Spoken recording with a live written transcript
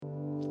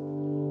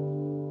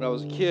When I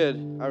was a kid,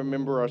 I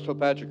told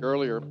Patrick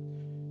earlier, I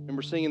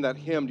remember singing that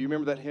hymn. Do you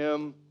remember that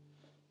hymn?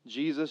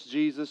 Jesus,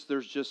 Jesus,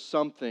 there's just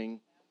something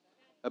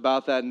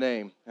about that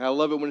name. And I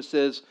love it when it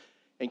says,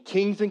 and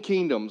kings and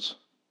kingdoms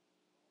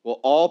will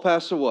all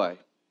pass away,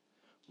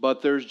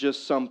 but there's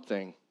just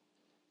something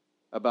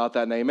about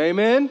that name.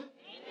 Amen?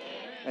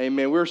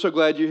 Amen. We're so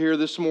glad you're here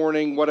this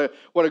morning. What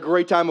a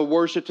great time of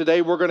worship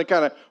today. We're going to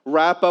kind of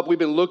wrap up. We've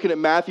been looking at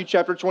Matthew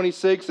chapter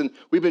 26, and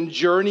we've been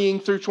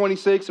journeying through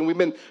 26, and we've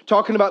been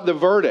talking about the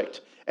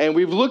verdict. And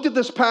we've looked at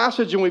this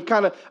passage, and we've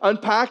kind of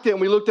unpacked it, and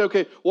we looked at,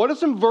 okay, what are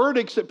some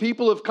verdicts that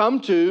people have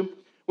come to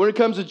when it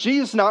comes to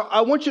Jesus? Now,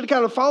 I want you to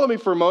kind of follow me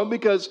for a moment,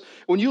 because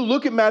when you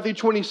look at Matthew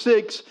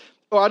 26,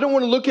 I don't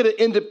want to look at it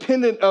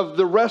independent of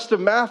the rest of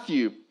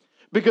Matthew.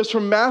 Because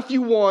from Matthew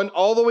 1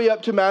 all the way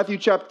up to Matthew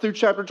through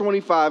chapter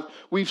 25,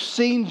 we've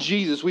seen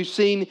Jesus. We've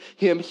seen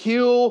him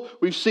heal.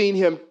 We've seen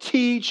him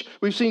teach.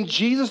 We've seen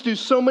Jesus do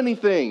so many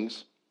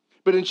things.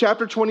 But in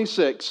chapter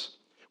 26,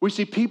 we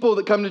see people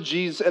that come to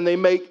Jesus and they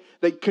make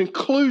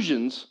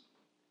conclusions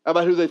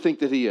about who they think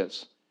that he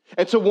is.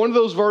 And so one of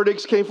those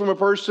verdicts came from a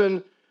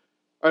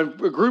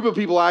group of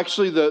people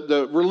actually,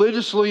 the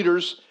religious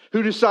leaders,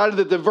 who decided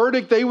that the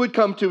verdict they would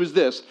come to is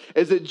this,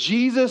 is that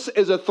Jesus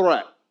is a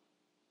threat.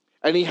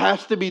 And he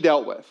has to be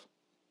dealt with.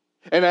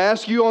 And I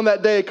asked you on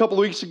that day a couple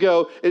of weeks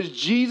ago, is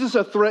Jesus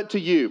a threat to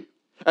you?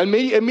 And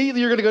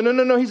immediately you're going to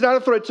go, no, he's not a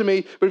threat to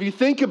me. But if you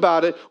think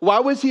about it, why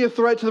was he a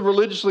threat to the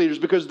religious leaders?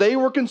 Because they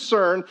were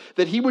concerned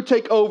that he would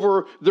take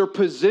over their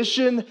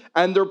position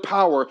and their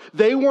power.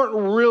 They weren't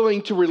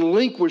willing to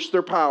relinquish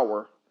their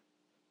power.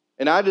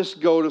 And I just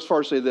go as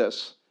far as to say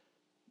this.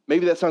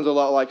 Maybe that sounds a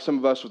lot like some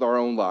of us with our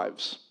own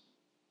lives.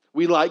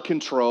 We like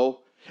control.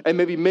 And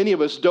maybe many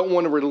of us don't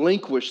want to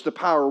relinquish the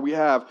power we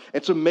have.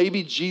 And so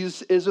maybe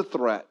Jesus is a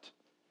threat.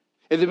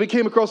 And then we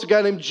came across a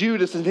guy named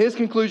Judas, and his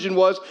conclusion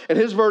was, and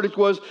his verdict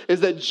was,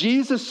 is that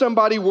Jesus is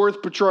somebody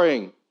worth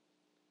betraying.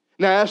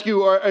 Now I ask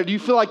you, do you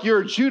feel like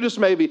you're a Judas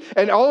maybe?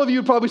 And all of you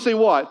would probably say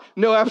what?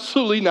 No,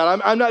 absolutely not.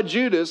 I'm not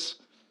Judas.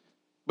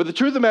 But the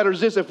truth of the matter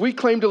is this, if we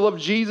claim to love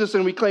Jesus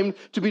and we claim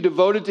to be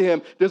devoted to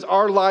him, does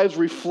our lives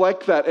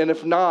reflect that? And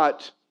if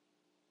not,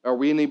 are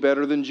we any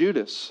better than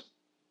Judas?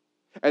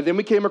 And then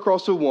we came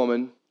across a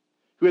woman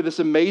who had this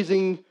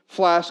amazing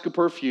flask of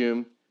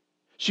perfume.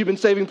 She'd been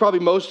saving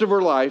probably most of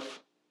her life,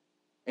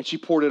 and she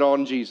poured it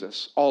on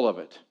Jesus, all of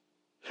it.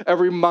 A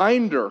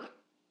reminder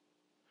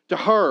to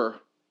her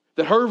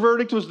that her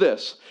verdict was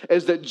this,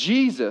 is that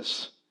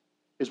Jesus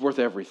is worth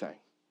everything.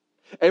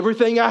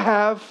 Everything I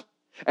have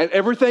and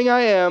everything I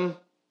am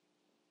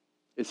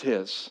is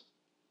his.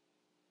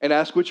 And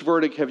ask, which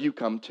verdict have you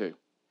come to?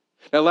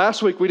 Now,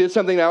 last week we did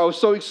something that I was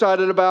so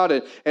excited about,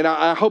 and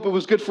I hope it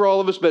was good for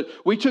all of us, but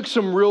we took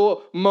some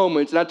real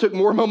moments, and I took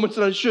more moments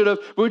than I should have,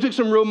 but we took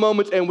some real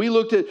moments, and we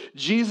looked at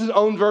Jesus'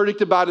 own verdict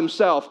about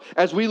himself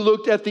as we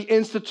looked at the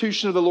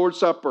institution of the Lord's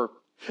Supper.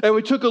 And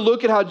we took a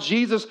look at how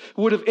Jesus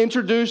would have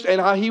introduced and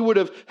how he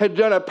had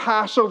done a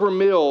Passover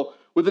meal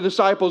with the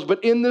disciples.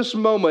 But in this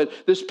moment,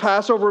 this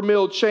Passover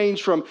meal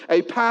changed from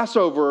a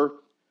Passover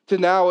to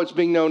now it's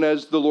being known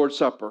as the Lord's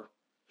Supper.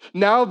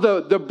 Now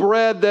the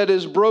bread that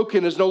is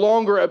broken is no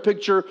longer a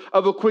picture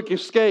of a quick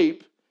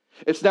escape.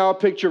 It's now a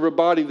picture of a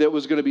body that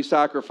was going to be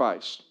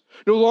sacrificed.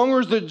 No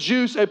longer is the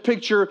juice a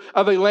picture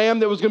of a lamb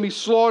that was going to be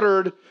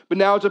slaughtered, but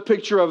now it's a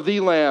picture of the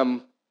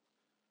lamb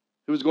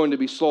who was going to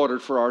be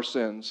slaughtered for our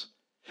sins.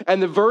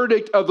 And the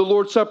verdict of the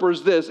Lord's Supper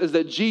is this, is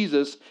that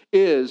Jesus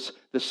is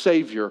the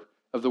Savior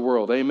of the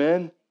world.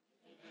 Amen?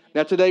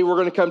 Now today we're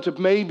going to come to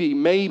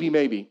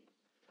maybe.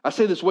 I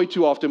say this way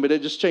too often, but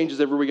it just changes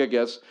every week, I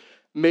guess.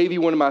 Maybe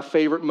one of my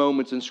favorite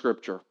moments in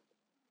Scripture.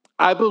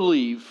 I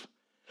believe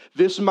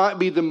this might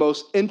be the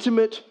most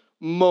intimate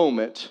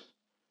moment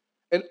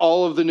in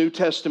all of the New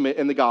Testament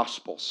and the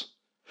Gospels.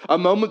 A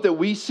moment that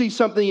we see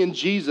something in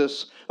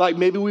Jesus like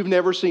maybe we've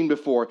never seen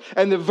before.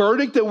 And the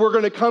verdict that we're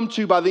going to come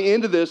to by the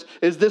end of this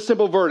is this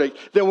simple verdict,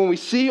 that when we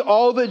see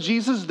all that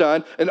Jesus has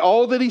done and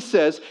all that he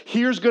says,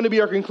 here's going to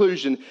be our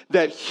conclusion,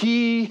 that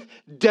he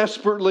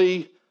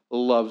desperately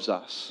loves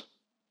us.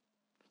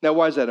 Now,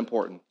 why is that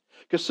important?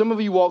 Because some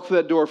of you walked through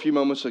that door a few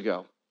moments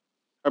ago,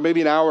 or maybe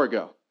an hour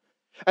ago.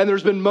 And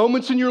there's been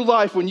moments in your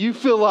life when you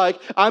feel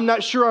like, I'm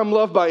not sure I'm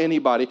loved by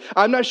anybody.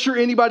 I'm not sure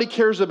anybody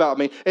cares about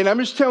me. And I'm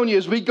just telling you,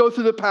 as we go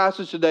through the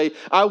passage today,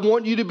 I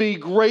want you to be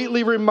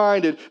greatly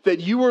reminded that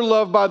you are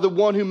loved by the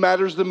one who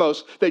matters the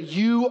most, that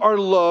you are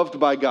loved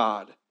by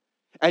God,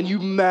 and you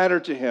matter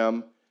to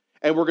him.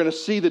 And we're going to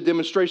see the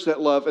demonstration of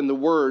that love in the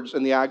words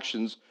and the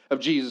actions of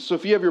Jesus. So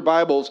if you have your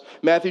Bibles,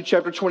 Matthew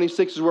chapter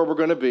 26 is where we're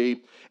going to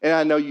be. And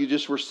I know you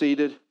just were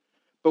seated,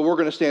 but we're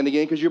going to stand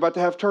again because you're about to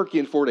have turkey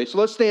in 4 days. So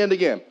let's stand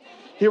again.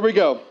 Here we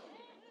go.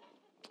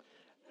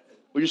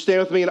 Will you stand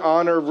with me in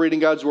honor of reading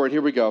God's word?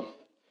 Here we go.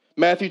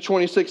 Matthew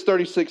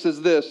 26:36 says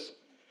this.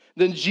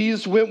 Then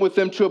Jesus went with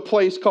them to a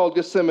place called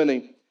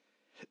Gethsemane.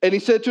 And he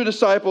said to the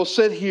disciples,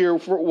 sit here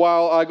for a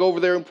while I go over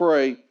there and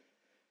pray.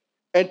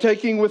 And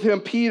taking with him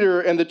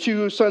Peter and the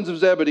two sons of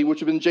Zebedee, which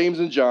have been James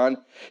and John,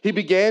 he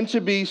began to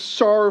be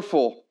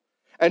sorrowful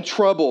and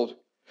troubled.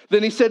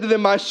 Then he said to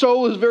them, my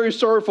soul is very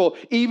sorrowful,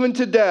 even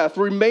to death.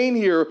 Remain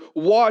here,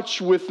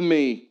 watch with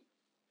me.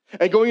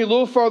 And going a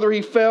little farther,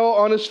 he fell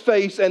on his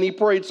face and he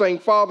prayed, saying,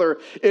 Father,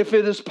 if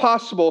it is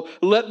possible,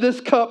 let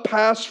this cup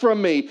pass from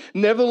me.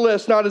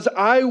 Nevertheless, not as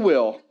I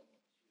will,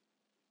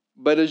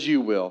 but as you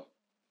will.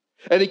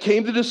 And he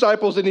came to the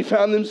disciples and he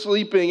found them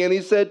sleeping. And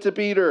he said to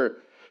Peter,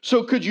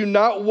 so could you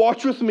not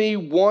watch with me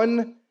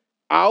 1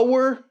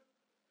 hour?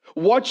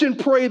 Watch and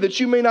pray that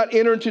you may not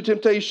enter into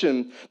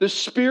temptation. The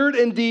spirit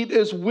indeed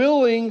is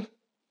willing,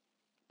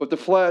 but the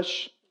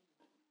flesh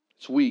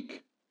is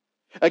weak.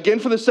 Again,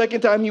 for the second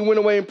time, he went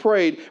away and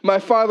prayed, my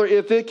Father,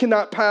 if it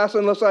cannot pass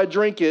unless I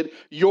drink it,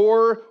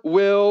 your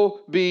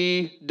will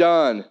be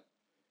done.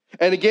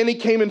 And again, he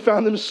came and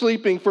found them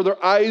sleeping, for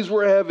their eyes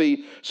were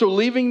heavy. So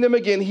leaving them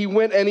again, he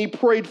went and he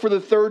prayed for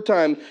the third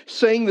time,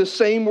 saying the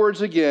same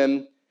words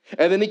again.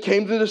 And then he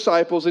came to the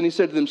disciples and he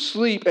said to them,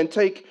 sleep and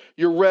take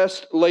your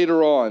rest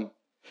later on.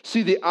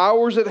 See, the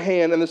hour is at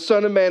hand and the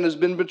Son of Man has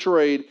been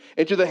betrayed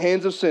into the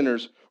hands of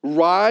sinners.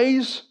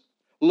 Rise,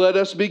 let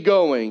us be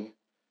going.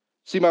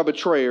 See, my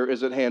betrayer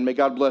is at hand. May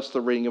God bless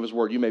the reading of his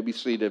word. You may be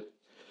seated.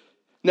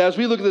 Now, as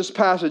we look at this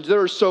passage,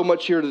 there is so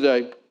much here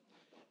today.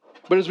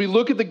 But as we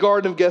look at the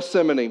Garden of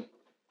Gethsemane,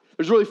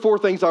 there's really 4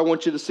 things I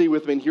want you to see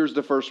with me, and here's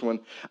the first one.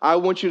 I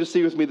want you to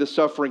see with me the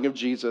suffering of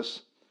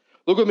Jesus.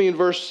 Look with me in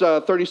verse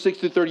 36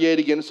 through 38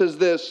 again. It says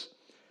this,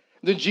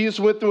 then Jesus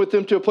went with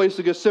them to a place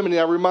of Gethsemane.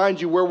 I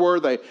remind you, where were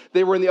they?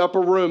 They were in the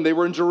upper room. They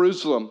were in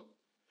Jerusalem.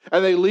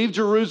 And they leave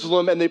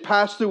Jerusalem, and they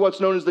pass through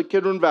what's known as the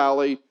Kidron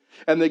Valley,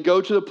 and they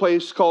go to the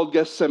place called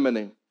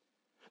Gethsemane.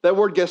 That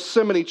word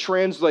Gethsemane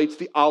translates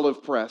the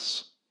olive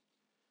press.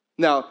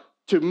 Now,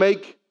 to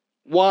make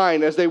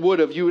wine as they would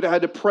have, you would have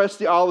had to press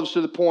the olives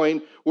to the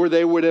point where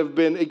they would have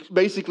been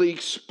basically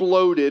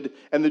exploded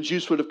and the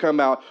juice would have come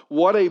out.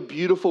 What a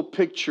beautiful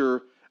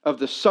picture of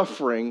the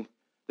suffering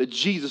that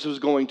Jesus was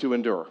going to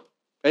endure.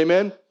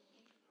 Amen?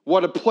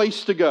 What a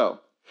place to go.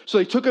 So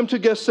they took him to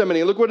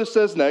Gethsemane. Look what it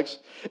says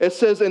next. It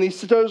says, and he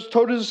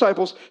told his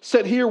disciples,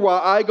 sit here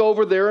while I go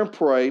over there and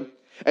pray.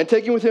 And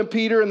taking with him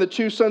Peter and the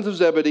 2 sons of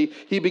Zebedee,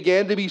 he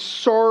began to be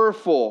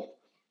sorrowful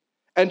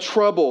and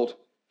troubled.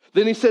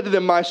 Then he said to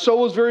them, my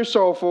soul is very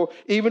sorrowful,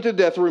 even to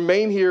death.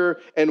 Remain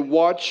here and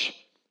watch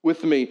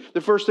with me.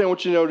 The first thing I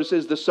want you to notice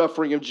is the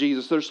suffering of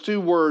Jesus. There's 2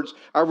 words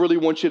I really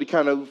want you to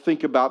kind of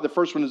think about. The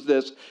first one is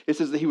this. It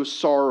says that he was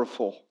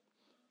sorrowful.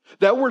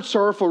 That word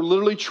sorrowful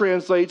literally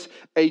translates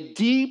a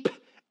deep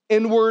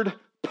inward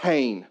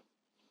pain.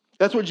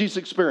 That's what Jesus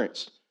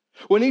experienced.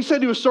 When he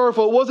said he was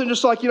sorrowful, it wasn't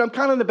just like, I'm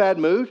kind of in a bad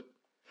mood.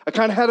 I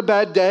kind of had a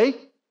bad day.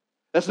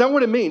 That's not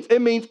what it means.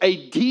 It means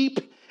a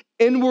deep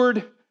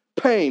inward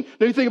pain.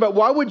 Now you think about,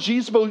 why would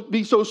Jesus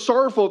be so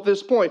sorrowful at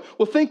this point?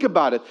 Well, think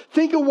about it.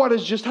 Think of what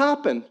has just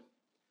happened.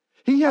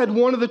 He had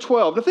one of the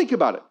 12. Now think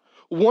about it.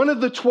 One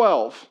of the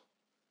 12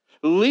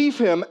 leave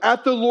him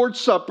at the Lord's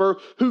Supper,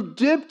 who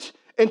dipped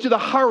into the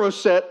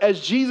haroset as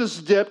Jesus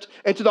dipped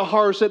into the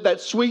haroset, that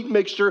sweet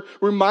mixture,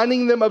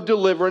 reminding them of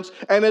deliverance.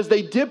 And as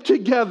they dip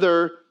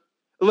together,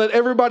 let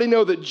everybody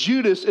know that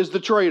Judas is the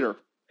traitor.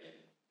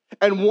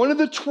 And one of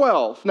the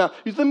 12, now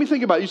let me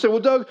think about it. You say, well,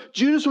 Doug,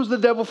 Judas was the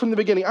devil from the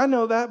beginning. I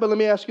know that, but let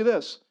me ask you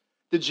this.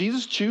 Did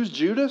Jesus choose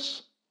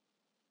Judas?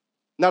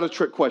 Not a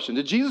trick question.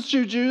 Did Jesus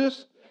choose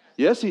Judas?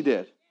 Yes, he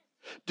did.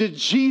 Did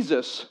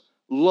Jesus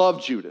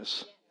love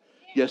Judas?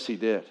 Yes, he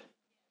did.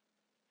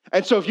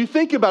 And so if you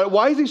think about it,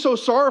 why is he so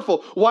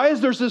sorrowful? Why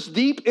is there this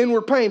deep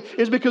inward pain?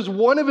 It's because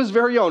one of his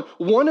very own,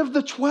 one of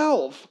the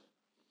 12,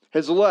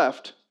 has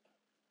left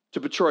to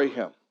betray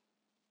him.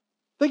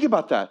 Think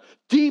about that.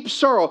 Deep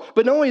sorrow.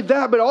 But not only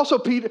that, but also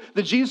Peter,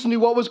 that Jesus knew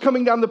what was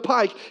coming down the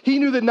pike. He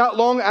knew that not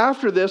long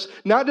after this,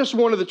 not just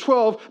one of the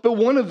 12, but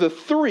one of the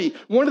 3,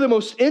 one of the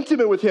most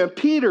intimate with him,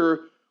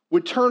 Peter,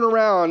 would turn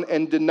around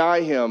and deny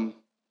him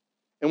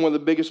in one of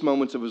the biggest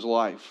moments of his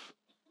life.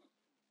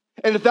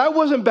 And if that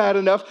wasn't bad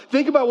enough,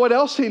 think about what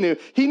else he knew.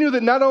 He knew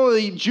that not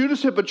only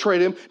Judas had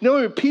betrayed him, not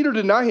only did Peter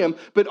deny him,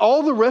 but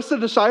all the rest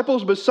of the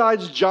disciples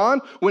besides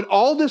John, when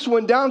all this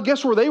went down,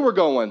 guess where they were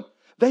going?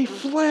 They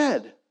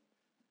fled.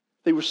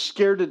 They were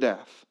scared to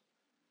death.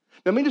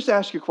 Now, let me just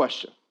ask you a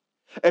question.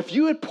 If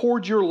you had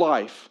poured your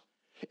life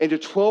into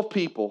 12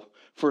 people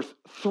for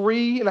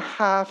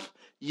 3.5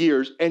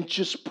 years and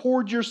just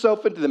poured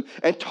yourself into them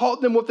and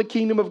taught them what the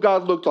kingdom of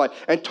God looked like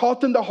and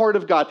taught them the heart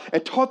of God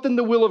and taught them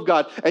the will of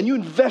God, and you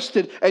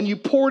invested and you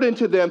poured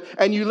into them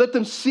and you let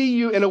them see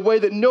you in a way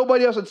that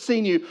nobody else had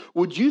seen you,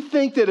 would you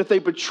think that if they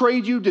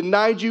betrayed you,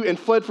 denied you, and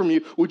fled from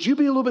you, would you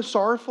be a little bit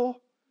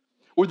sorrowful?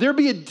 Would there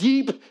be a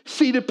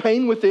deep-seated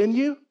pain within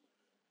you?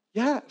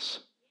 Yes.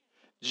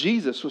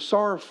 Jesus was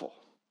sorrowful.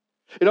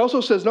 It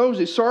also says, not only was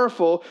he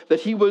sorrowful,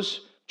 that he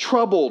was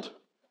troubled.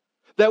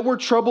 That word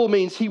trouble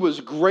means he was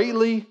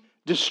greatly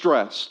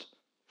distressed,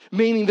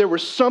 meaning there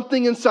was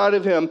something inside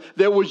of him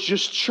that was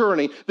just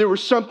churning. There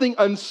was something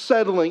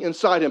unsettling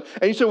inside him.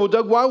 And you say, well,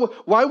 Doug,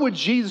 why would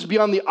Jesus,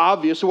 beyond the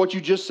obvious of what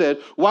you just said,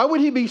 why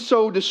would he be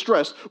so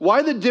distressed?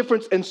 Why the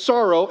difference in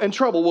sorrow and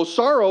trouble? Well,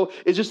 sorrow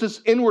is just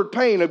this inward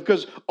pain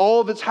because all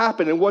of it's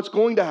happened and what's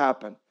going to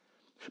happen.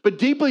 But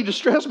deeply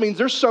distressed means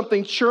there's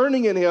something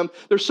churning in him.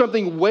 There's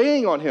something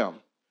weighing on him.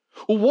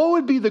 Well, what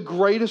would be the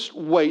greatest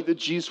weight that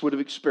Jesus would have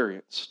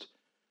experienced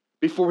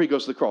before he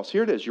goes to the cross?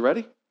 Here it is. You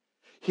ready?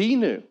 He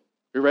knew.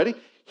 You ready?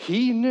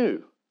 He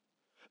knew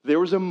there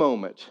was a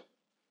moment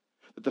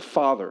that the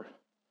Father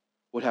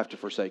would have to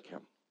forsake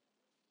him.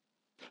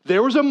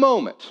 There was a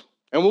moment,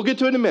 and we'll get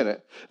to it in a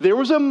minute. There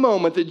was a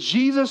moment that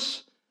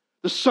Jesus,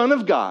 the Son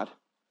of God,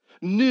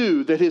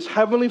 knew that his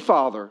heavenly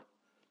Father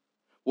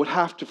would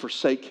have to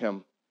forsake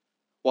him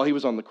while he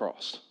was on the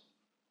cross.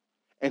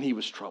 And he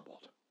was troubled.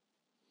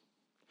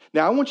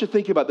 Now, I want you to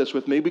think about this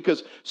with me,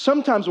 because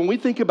sometimes when we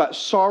think about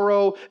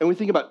sorrow and we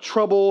think about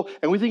trouble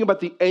and we think about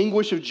the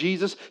anguish of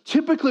Jesus,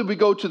 typically we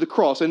go to the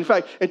cross. And in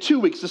fact, in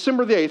 2 weeks,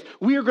 December the 8th,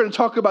 we are going to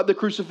talk about the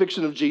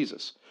crucifixion of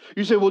Jesus.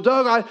 You say, well,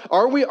 Doug,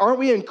 aren't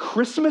we in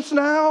Christmas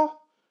now?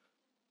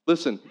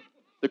 Listen,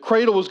 the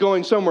cradle was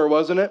going somewhere,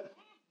 wasn't it?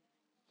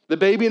 The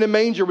baby in a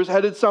manger was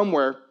headed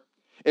somewhere.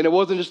 And it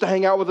wasn't just to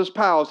hang out with his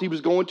pals. He was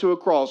going to a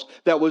cross.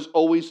 That was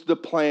always the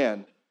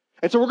plan.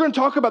 And so we're going to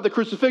talk about the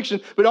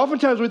crucifixion, but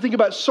oftentimes we think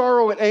about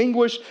sorrow and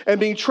anguish and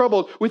being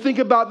troubled. We think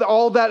about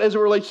all that as it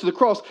relates to the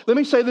cross. Let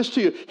me say this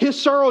to you.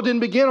 His sorrow didn't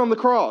begin on the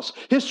cross.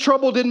 His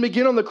trouble didn't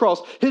begin on the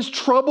cross. His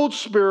troubled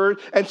spirit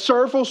and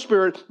sorrowful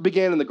spirit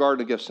began in the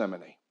Garden of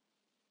Gethsemane.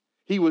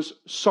 He was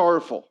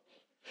sorrowful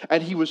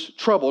and he was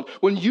troubled.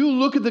 When you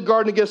look at the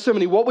Garden of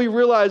Gethsemane, what we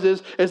realize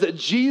is that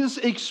Jesus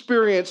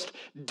experienced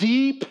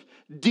deep,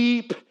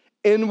 deep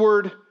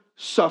inward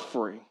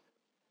suffering.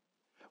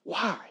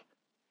 Why?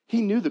 He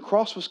knew the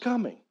cross was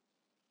coming.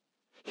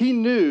 He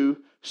knew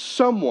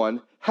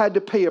someone had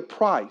to pay a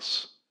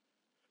price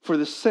for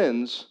the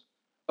sins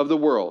of the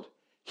world.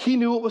 He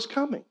knew it was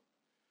coming.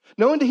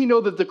 Not only did he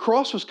know that the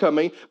cross was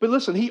coming, but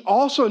listen, he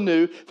also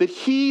knew that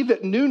he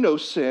that knew no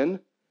sin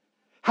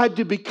had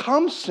to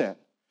become sin.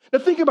 Now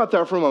think about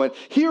that for a moment.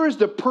 Here is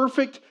the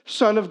perfect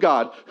Son of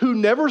God who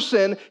never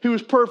sinned, who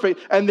was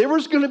perfect, and there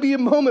was going to be a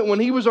moment when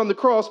he was on the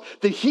cross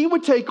that he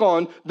would take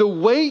on the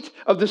weight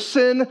of the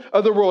sin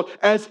of the world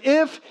as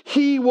if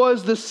he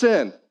was the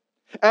sin,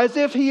 as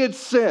if he had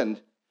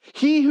sinned.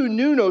 He who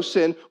knew no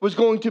sin was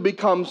going to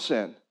become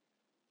sin.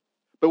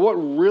 But what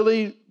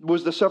really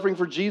was the suffering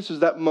for Jesus is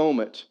that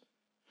moment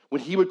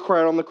when he would cry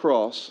out on the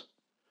cross,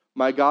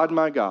 my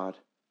God,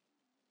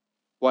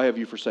 why have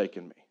you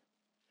forsaken me?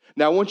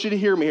 Now, I want you to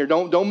hear me here.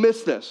 Don't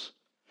miss this.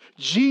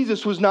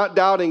 Jesus was not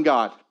doubting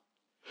God.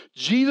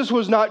 Jesus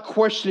was not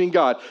questioning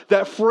God.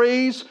 That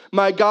phrase,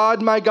 my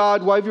God,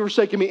 why have you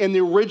forsaken me, in the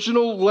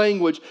original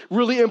language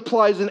really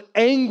implies an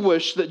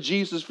anguish that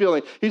Jesus is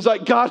feeling. He's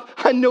like, God,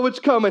 I know it's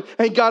coming.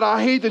 And God,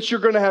 I hate that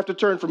you're going to have to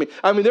turn from me.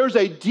 I mean, there's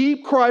a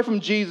deep cry from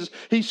Jesus.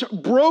 He's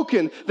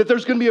broken that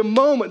there's going to be a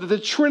moment that the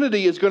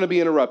Trinity is going to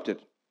be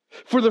interrupted.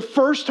 For the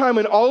first time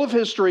in all of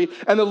history,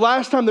 and the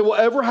last time that will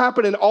ever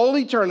happen in all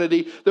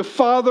eternity, the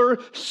Father,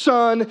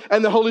 Son,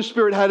 and the Holy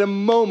Spirit had a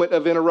moment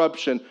of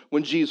interruption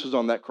when Jesus was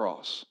on that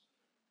cross.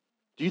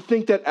 Do you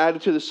think that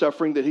added to the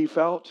suffering that he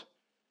felt?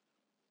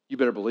 You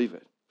better believe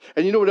it.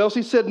 And you know what else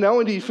he said? Not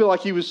only did he feel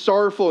like he was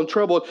sorrowful and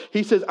troubled,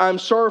 he says, I'm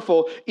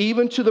sorrowful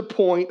even to the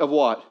point of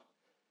what?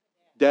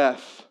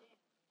 Death.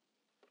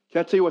 Can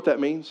I tell you what that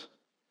means?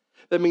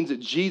 That means that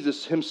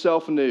Jesus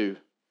himself knew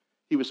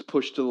he was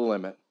pushed to the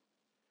limit.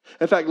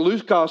 In fact,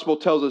 Luke's gospel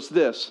tells us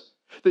this,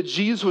 that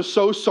Jesus was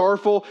so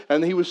sorrowful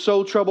and he was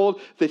so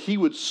troubled that he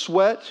would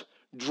sweat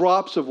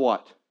drops of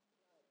what?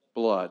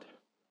 Blood.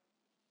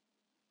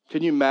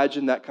 Can you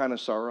imagine that kind of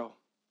sorrow?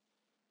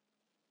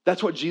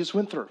 That's what Jesus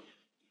went through.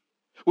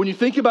 When you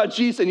think about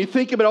Jesus and you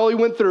think about all he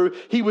went through,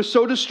 he was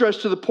so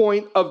distressed to the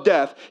point of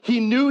death. He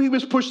knew he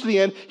was pushed to the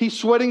end. He's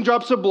sweating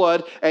drops of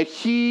blood and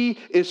he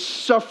is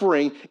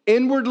suffering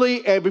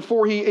inwardly and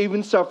before he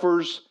even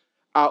suffers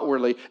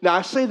outwardly. Now,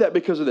 I say that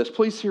because of this.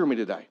 Please hear me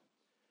today.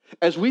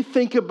 As we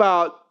think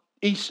about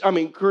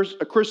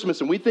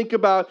Christmas and we think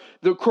about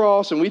the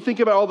cross and we think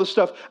about all this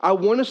stuff, I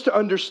want us to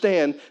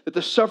understand that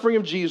the suffering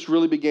of Jesus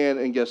really began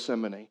in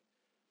Gethsemane.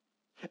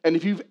 And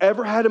if you've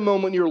ever had a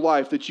moment in your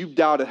life that you've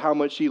doubted how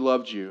much he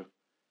loved you,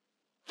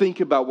 think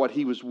about what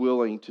he was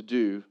willing to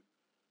do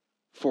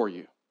for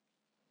you.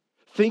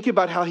 Think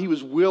about how he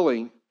was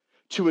willing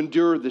to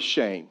endure the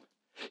shame.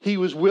 He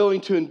was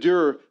willing to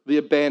endure the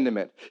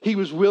abandonment. He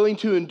was willing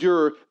to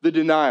endure the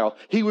denial.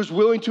 He was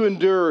willing to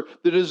endure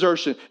the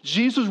desertion.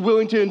 Jesus was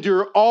willing to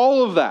endure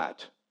all of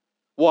that.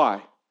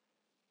 Why?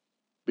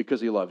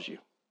 Because he loves you.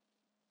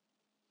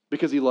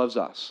 Because he loves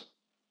us.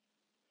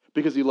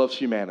 Because he loves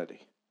humanity.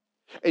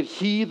 And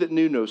he that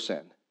knew no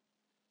sin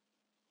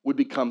would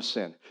become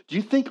sin. Do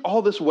you think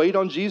all this weighed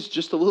on Jesus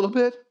just a little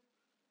bit?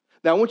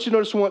 Now, I want you to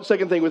notice one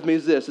second thing with me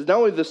is this. It's not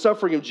only the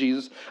suffering of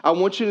Jesus, I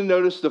want you to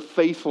notice the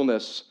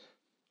faithfulness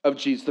of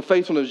Jesus, the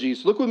faithfulness of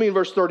Jesus. Look with me in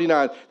verse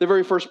 39, the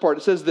very first part.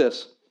 It says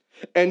this,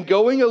 and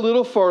going a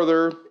little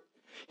further,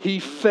 he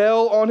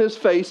fell on his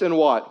face and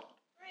what?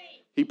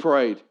 He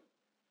prayed.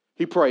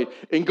 He prayed.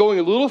 And going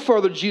a little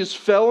further, Jesus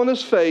fell on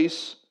his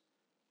face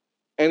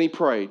and he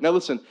prayed. Now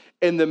listen,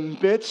 in the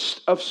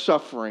midst of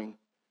suffering,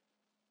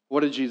 what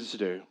did Jesus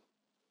do?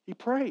 He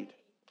prayed.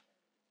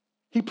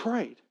 He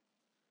prayed.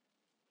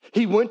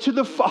 He went to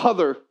the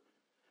Father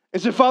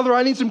and said, Father,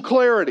 I need some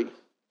clarity.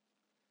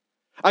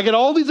 I get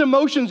all these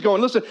emotions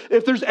going. Listen,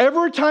 if there's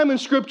ever a time in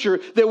Scripture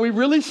that we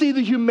really see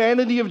the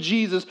humanity of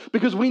Jesus,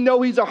 because we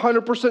know he's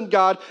 100%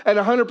 God and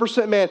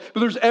 100% man, but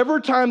there's ever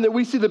a time that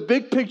we see the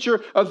big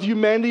picture of the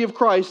humanity of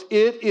Christ,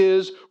 it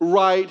is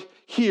right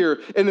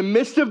here. In the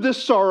midst of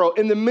this sorrow,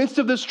 in the midst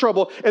of this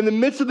trouble, in the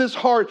midst of this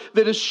heart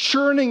that is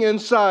churning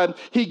inside,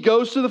 he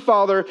goes to the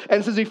Father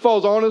and says he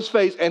falls on his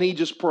face and he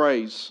just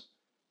prays.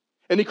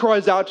 And he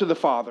cries out to the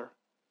Father.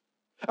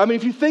 I mean,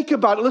 if you think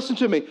about it, listen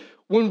to me.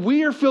 When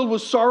we are filled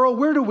with sorrow,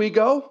 where do we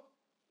go?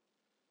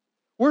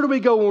 Where do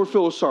we go when we're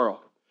filled with sorrow?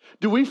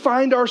 Do we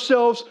find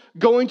ourselves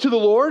going to the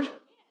Lord?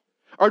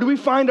 Or do we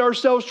find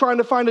ourselves trying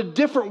to find a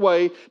different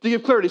way to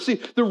give clarity?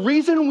 See, the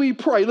reason we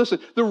pray, listen,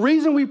 the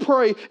reason we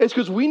pray is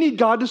because we need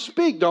God to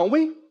speak, don't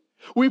we?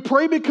 We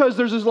pray because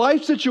there's this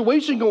life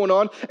situation going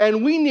on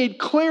and we need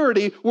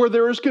clarity where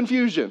there is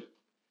confusion.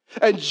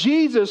 And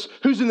Jesus,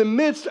 who's in the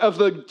midst of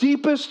the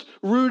deepest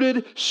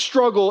rooted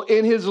struggle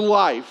in his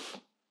life,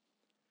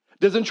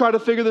 doesn't try to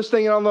figure this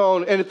thing out on their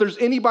own. And if there's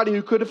anybody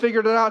who could have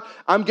figured it out,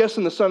 I'm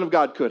guessing the Son of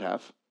God could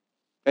have.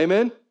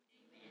 Amen?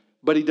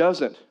 But he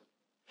doesn't.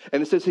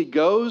 And it says he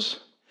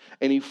goes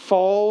and he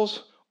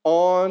falls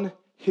on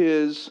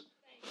his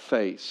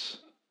face.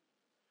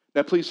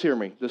 Now, please hear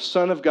me. The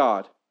Son of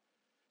God,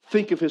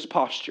 think of his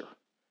posture.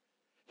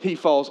 He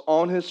falls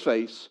on his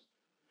face,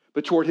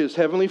 but toward his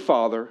heavenly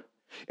Father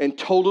in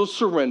total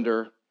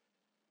surrender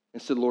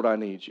and said, Lord, I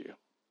need you.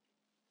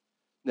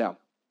 Now,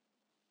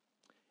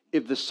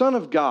 if the Son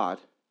of God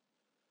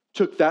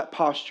took that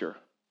posture,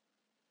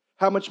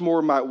 how much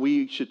more might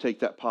we should take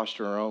that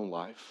posture in our own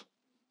life?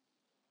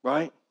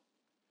 Right?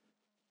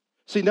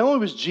 See, not only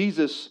was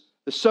Jesus,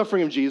 the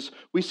suffering of Jesus,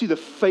 we see the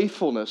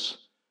faithfulness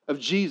of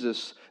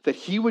Jesus, that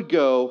he would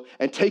go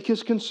and take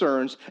his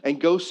concerns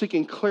and go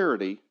seeking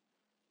clarity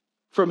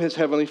from his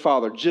heavenly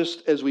Father,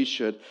 just as we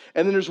should.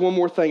 And then there's one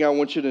more thing I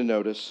want you to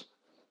notice,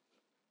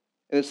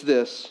 and it's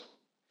this,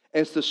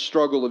 and it's the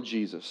struggle of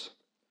Jesus.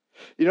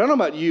 You know, I don't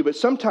know about you, but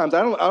sometimes,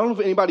 I don't know if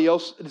anybody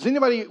else, does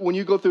anybody, when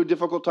you go through a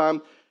difficult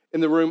time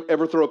in the room,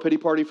 ever throw a pity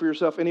party for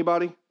yourself?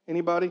 Anybody?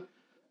 Anybody?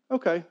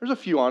 Okay, there's a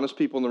few honest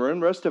people in the room.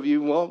 The rest of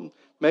you, well,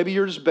 maybe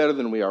you're just better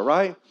than we are,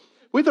 right?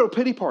 We throw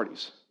pity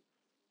parties.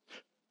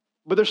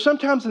 But there's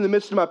sometimes in the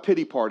midst of my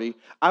pity party,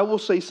 I will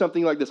say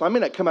something like this. I may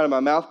not come out of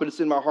my mouth, but it's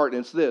in my heart, and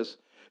it's this.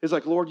 It's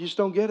like, Lord, you just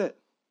don't get it.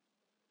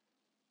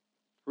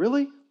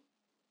 Really?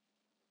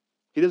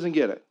 He doesn't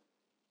get it.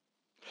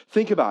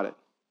 Think about it.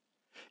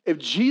 If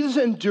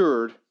Jesus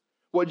endured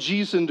what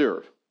Jesus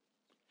endured,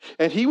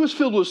 and he was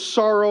filled with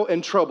sorrow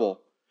and trouble,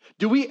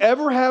 do we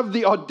ever have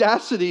the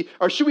audacity,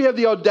 or should we have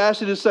the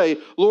audacity to say,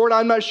 Lord,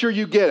 I'm not sure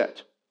you get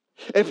it?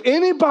 If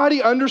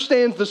anybody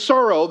understands the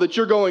sorrow that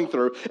you're going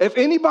through, if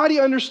anybody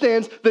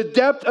understands the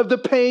depth of the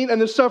pain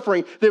and the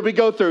suffering that we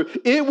go through,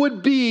 it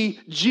would be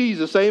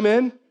Jesus.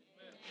 Amen?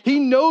 He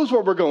knows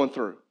what we're going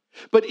through.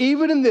 But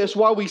even in this,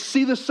 while we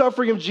see the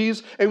suffering of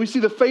Jesus and we see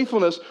the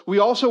faithfulness, we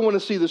also want to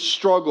see the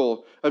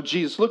struggle of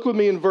Jesus. Look with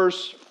me in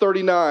verse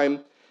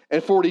 39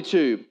 and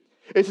 42.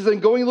 It says,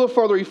 and going a little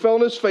farther, he fell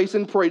on his face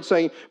and prayed,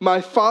 saying, my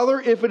Father,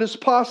 if it is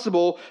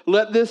possible,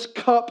 let this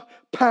cup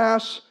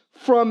pass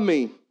from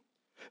me.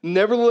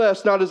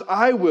 Nevertheless, not as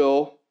I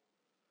will,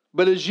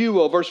 but as you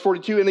will. Verse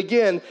 42, and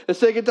again, the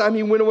second time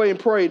he went away and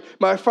prayed,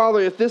 my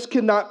Father, if this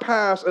cannot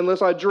pass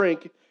unless I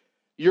drink,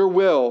 your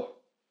will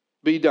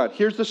be done.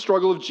 Here's the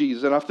struggle of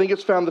Jesus, and I think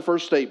it's found in the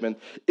first statement.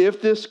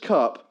 If this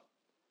cup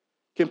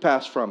can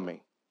pass from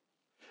me.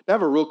 Now I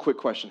have a real quick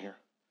question here.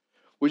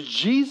 Was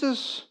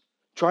Jesus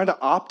trying to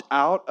opt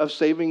out of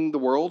saving the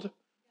world?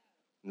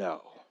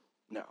 No.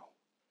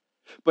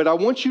 But I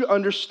want you to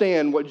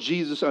understand what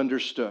Jesus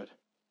understood.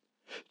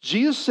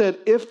 Jesus said,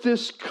 if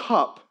this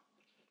cup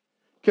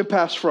can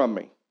pass from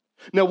me.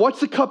 Now, what's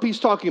the cup he's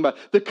talking about?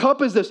 The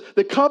cup is this.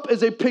 The cup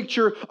is a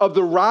picture of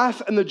the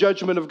wrath and the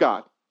judgment of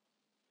God.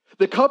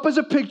 The cup is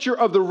a picture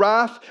of the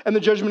wrath and the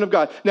judgment of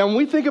God. Now, when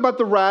we think about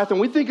the wrath and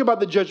we think about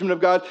the judgment of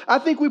God, I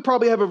think we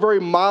probably have a very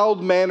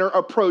mild manner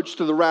approach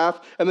to the wrath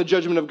and the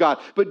judgment of God.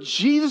 But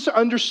Jesus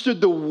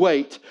understood the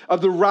weight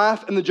of the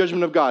wrath and the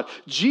judgment of God.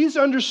 Jesus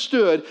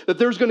understood that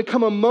there's going to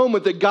come a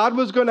moment that God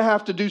was going to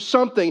have to do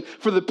something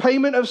for the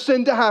payment of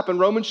sin to happen.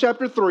 Romans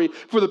chapter 3,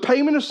 for the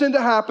payment of sin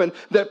to happen,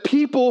 that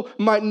people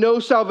might know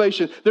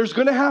salvation. There's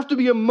going to have to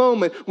be a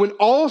moment when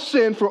all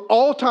sin for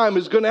all time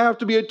is going to have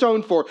to be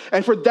atoned for.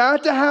 And for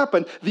that to happen,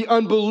 the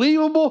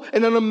unbelievable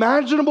and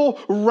unimaginable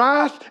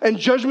wrath and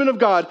judgment of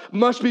God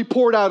must be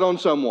poured out on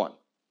someone.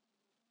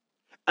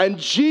 And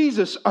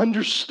Jesus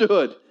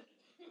understood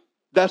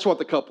that's what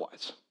the cup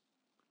was.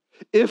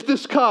 If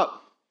this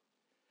cup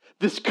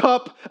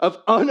of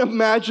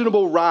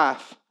unimaginable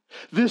wrath,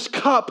 this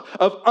cup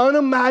of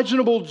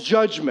unimaginable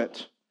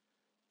judgment,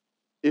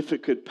 if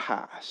it could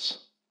pass,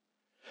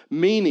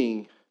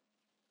 meaning,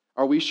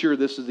 are we sure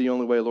this is the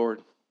only way,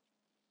 Lord?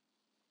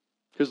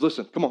 Because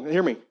listen, come on,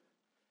 hear me.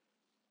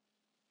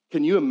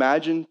 Can you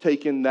imagine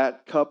taking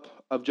that cup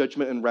of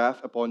judgment and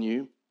wrath upon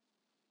you?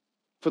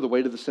 for the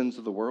weight of the sins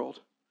of the world?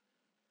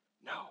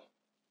 No.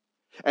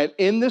 And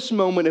in this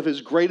moment of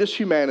his greatest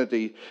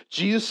humanity,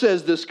 Jesus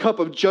says this cup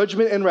of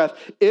judgment and wrath,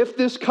 if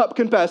this cup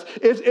can pass,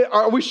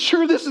 are we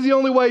sure this is the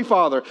only way,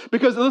 Father?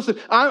 Because listen,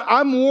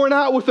 I'm worn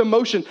out with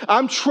emotion.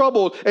 I'm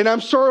troubled and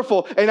I'm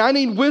sorrowful and I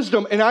need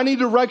wisdom and I need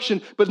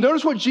direction. But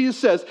notice what Jesus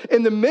says.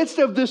 In the midst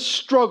of this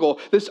struggle,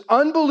 this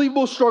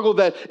unbelievable struggle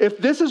that if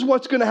this is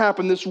what's going to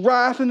happen, this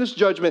wrath and this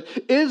judgment,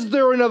 is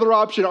there another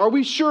option? Are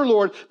we sure,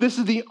 Lord, this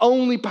is the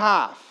only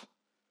path?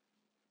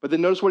 But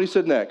then notice what he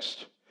said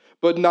next.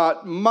 But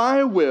not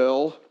my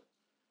will,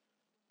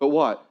 but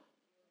what?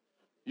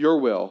 Your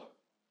will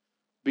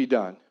be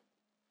done.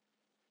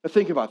 Now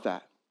think about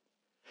that.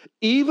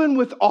 Even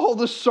with all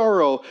the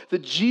sorrow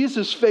that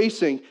Jesus is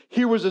facing,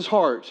 here was his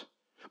heart.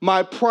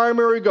 My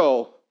primary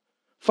goal,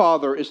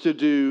 Father, is to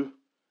do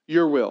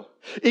your will.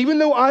 Even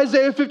though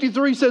Isaiah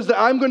 53 says that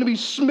I'm going to be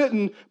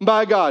smitten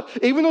by God,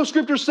 even though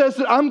Scripture says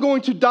that I'm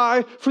going to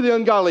die for the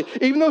ungodly,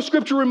 even though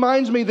Scripture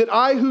reminds me that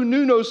I who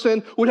knew no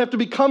sin would have to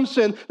become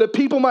sin that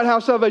people might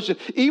have salvation,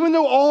 even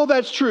though all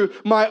that's true,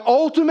 my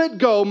ultimate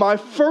goal, my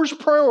first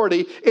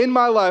priority in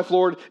my life,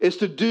 Lord, is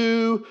to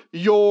do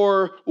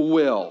your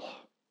will.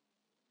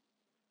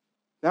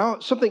 Now,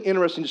 something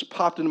interesting just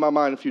popped into my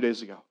mind a few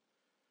days ago.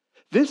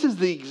 This is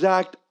the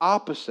exact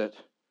opposite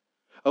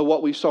of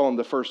what we saw in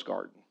the first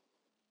garden.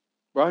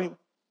 Right?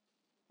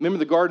 Remember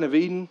the Garden of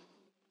Eden?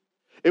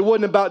 It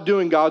wasn't about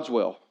doing God's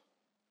will.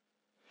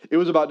 It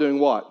was about doing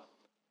what?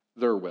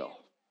 Their will.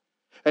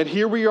 And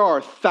here we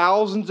are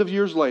thousands of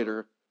years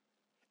later,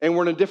 and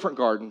we're in a different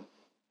garden.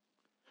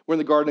 We're in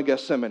the Garden of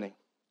Gethsemane.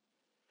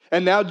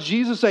 And now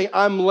Jesus is saying,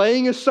 I'm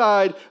laying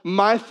aside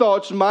my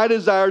thoughts, my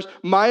desires,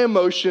 my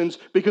emotions,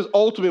 because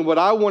ultimately what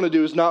I want to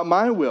do is not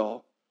my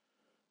will,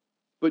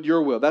 but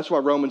your will. That's why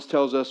Romans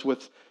tells us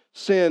with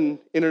sin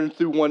entered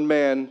through one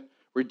man,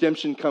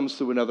 redemption comes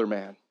through another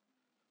man,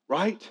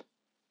 right?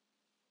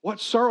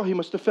 What sorrow he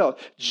must have felt.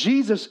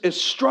 Jesus is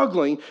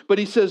struggling, but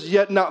he says,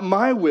 yet not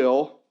my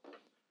will,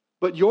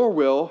 but your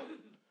will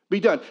be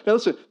done. Now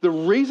listen, the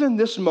reason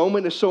this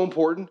moment is so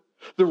important,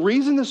 the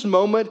reason this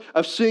moment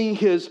of seeing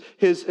his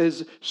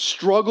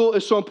struggle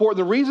is so important,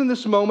 the reason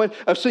this moment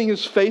of seeing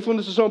his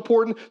faithfulness is so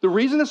important, the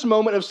reason this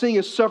moment of seeing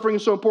his suffering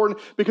is so important,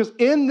 because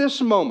in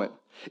this moment,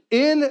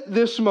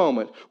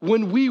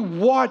 when we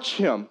watch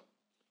him,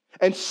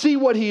 and see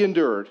what he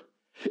endured,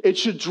 it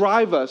should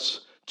drive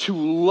us to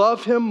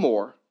love him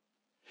more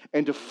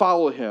and to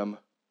follow him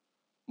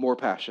more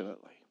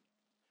passionately.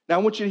 Now, I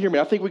want you to hear me.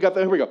 I think we got that.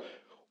 Here we go.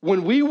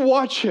 When we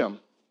watch him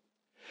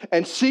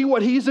and see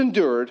what he's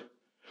endured,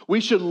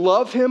 we should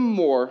love him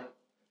more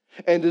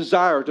and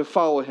desire to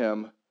follow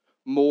him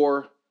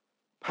more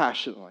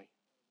passionately.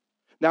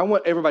 Now, I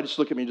want everybody to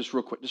look at me just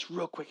real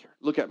quick here.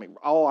 Look at me.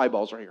 All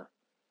eyeballs are here.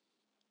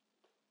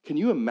 Can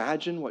you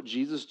imagine what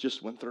Jesus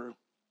just went through?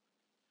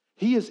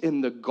 He is in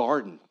the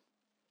garden.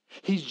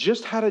 He's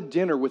just had a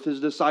dinner with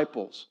his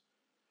disciples.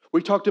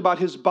 We talked about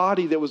his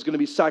body that was going to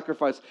be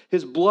sacrificed,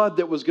 his blood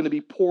that was going to be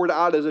poured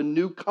out as a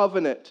new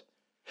covenant.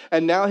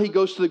 And now he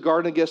goes to the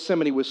Garden of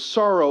Gethsemane with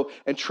sorrow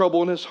and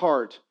trouble in his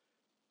heart.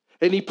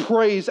 And he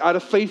prays out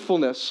of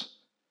faithfulness.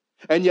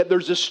 And yet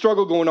there's this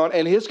struggle going on.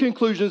 And his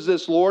conclusion is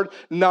this, Lord,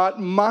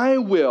 not my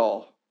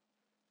will,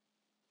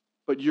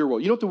 but your will.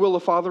 You know what the will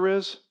of the Father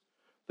is?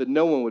 That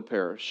no one would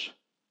perish.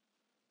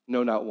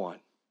 No, not one.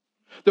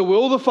 The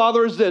will of the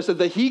Father is this,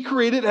 that he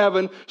created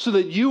heaven so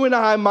that you and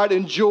I might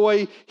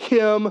enjoy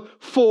him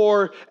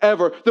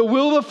forever. The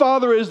will of the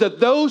Father is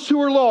that those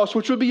who are lost,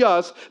 which would be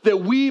us,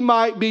 that we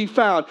might be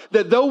found.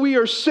 That though we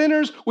are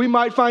sinners, we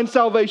might find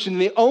salvation.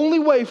 And the only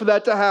way for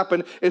that to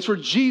happen is for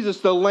Jesus,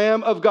 the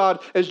Lamb of God,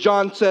 as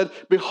John said,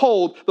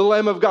 behold, the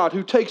Lamb of God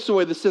who takes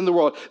away the sin of the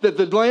world. That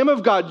the Lamb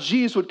of God,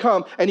 Jesus, would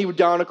come and he would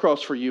die on a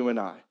cross for you and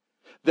I.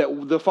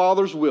 That the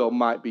Father's will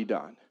might be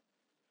done.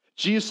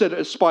 Jesus said,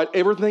 despite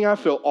everything I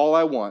feel, all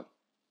I want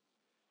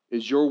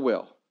is your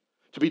will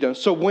to be done.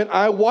 So when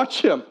I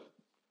watch him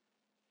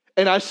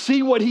and I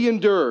see what he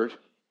endured,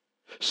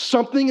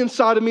 something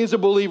inside of me as a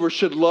believer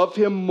should love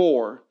him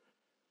more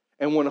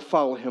and want to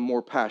follow him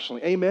more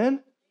passionately.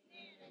 Amen?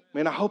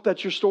 Man, I hope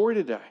that's your story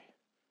today.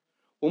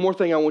 One more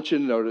thing I want you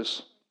to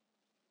notice,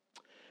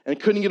 and I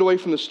couldn't get away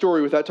from the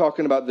story without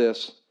talking about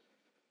this,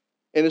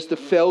 and it's the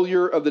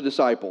failure of the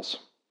disciples.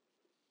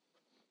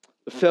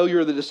 The failure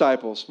of the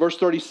disciples. Verse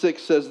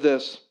 36 says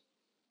this.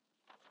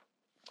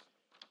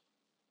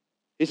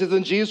 He says,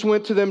 then Jesus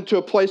went to them to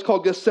a place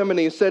called Gethsemane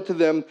and said to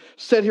them,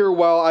 sit here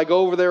while I go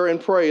over there and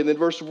pray. And then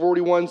verse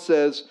 41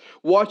 says,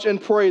 watch and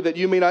pray that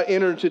you may not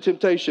enter into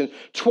temptation.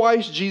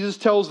 Twice Jesus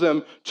tells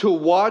them to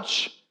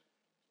watch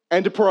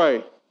and to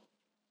pray.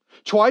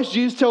 Twice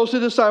Jesus tells the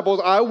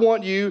disciples, I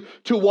want you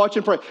to watch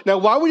and pray. Now,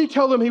 why would he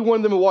tell them he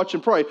wanted them to watch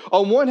and pray?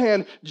 On one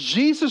hand,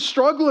 Jesus is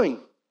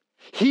struggling.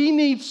 He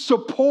needs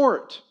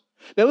support.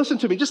 Now listen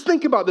to me, just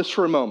think about this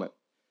for a moment.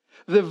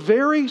 The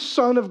very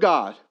Son of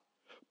God,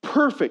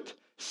 perfect,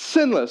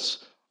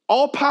 sinless,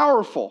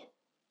 all-powerful,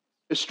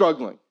 is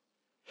struggling.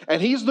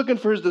 And he's looking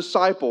for his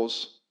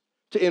disciples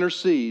to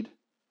intercede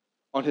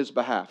on his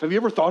behalf. Have you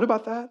ever thought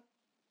about that?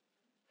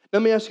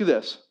 Let me ask you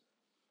this,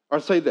 or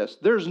say this.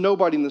 There's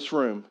nobody in this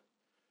room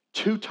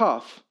too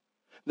tough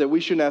that we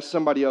shouldn't ask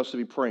somebody else to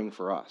be praying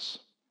for us.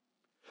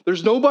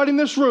 There's nobody in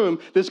this room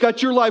that's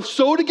got your life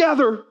so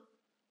together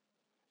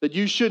that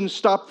you shouldn't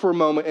stop for a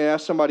moment and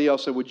ask somebody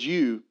else, say, would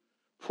you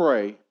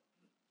pray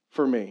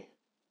for me?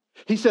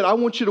 He said, I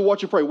want you to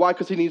watch and pray. Why?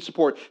 Because he needs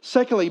support.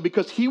 Secondly,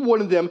 because he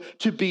wanted them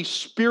to be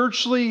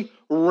spiritually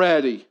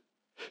ready.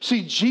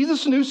 See,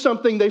 Jesus knew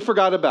something they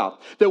forgot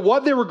about. That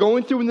what they were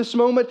going through in this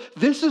moment,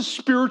 this is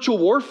spiritual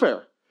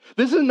warfare.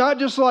 This is not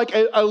just like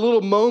a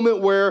little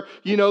moment where,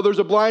 there's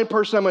a blind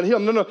person, I'm going to heal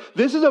them. No.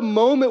 This is a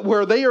moment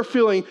where they are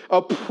feeling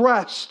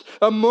oppressed.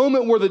 A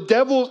moment where the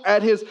devil's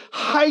at his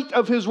height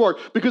of his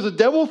work. Because the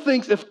devil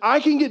thinks if I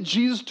can get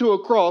Jesus to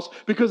a cross,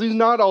 because he's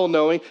not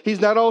all-knowing,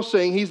 he's not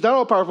all-seeing, he's not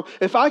all-powerful.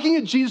 If I can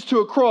get Jesus to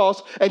a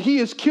cross and he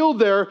is killed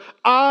there,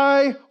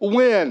 I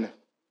win.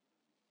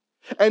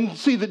 And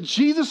see that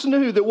Jesus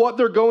knew that what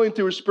they're going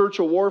through is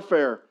spiritual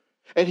warfare.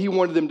 And he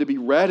wanted them to be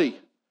ready,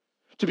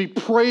 to be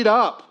prayed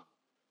up.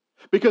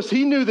 Because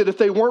he knew that if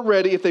they weren't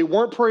ready, if they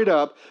weren't prayed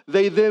up,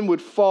 they then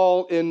would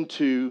fall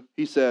into,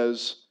 he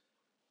says,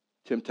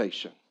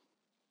 temptation.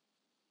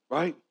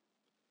 Right?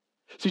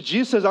 See,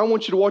 Jesus says, I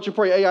want you to watch and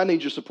pray. Hey, I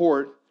need your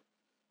support.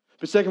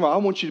 But second of all,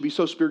 I want you to be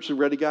so spiritually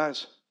ready,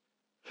 guys.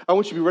 I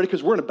want you to be ready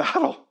because we're in a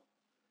battle.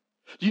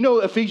 Do you know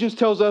Ephesians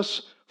tells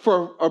us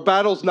for our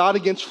battles not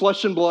against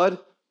flesh and blood,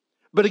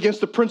 but against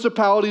the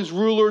principalities,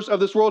 rulers of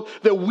this world,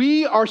 that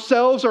we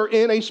ourselves are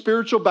in a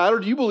spiritual battle.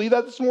 Do you believe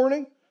that this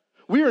morning?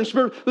 We are in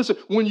spirit. Listen,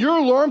 when your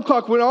alarm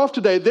clock went off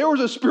today, there was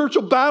a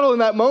spiritual battle in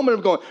that moment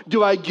of going,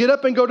 do I get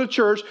up and go to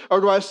church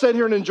or do I sit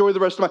here and enjoy the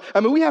rest of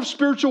my... we have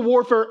spiritual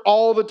warfare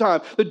all the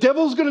time. The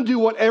devil's going to do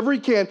whatever he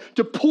can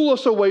to pull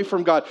us away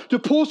from God, to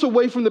pull us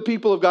away from the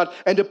people of God,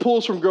 and to pull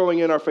us from growing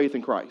in our faith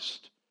in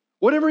Christ.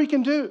 Whatever he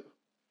can do.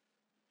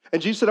 And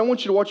Jesus said, I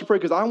want you to watch and pray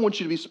because I want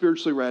you to be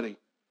spiritually ready.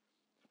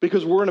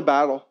 Because we're in a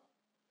battle.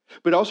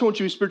 But I also want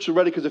you to be spiritually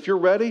ready because if you're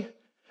ready,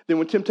 then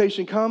when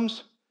temptation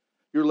comes,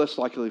 you're less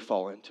likely to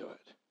fall into it.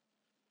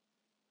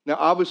 Now,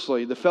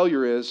 obviously, the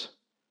failure is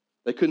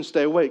they couldn't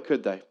stay awake,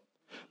 could they?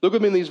 Look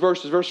with me in these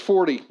verses. Verse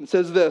 40, it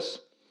says this.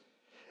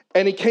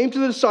 And he came to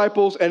the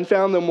disciples and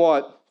found them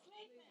what?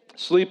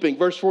 Sleeping.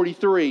 Verse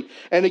 43.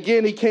 And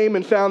again he came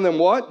and found them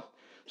what?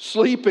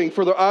 Sleeping,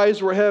 for their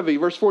eyes were heavy.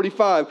 Verse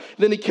 45.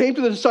 Then he came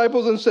to the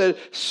disciples and said,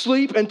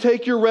 sleep and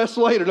take your rest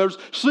later. In other words,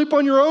 sleep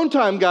on your own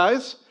time,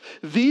 guys.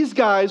 These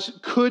guys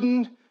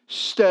couldn't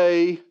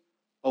stay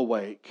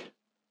awake.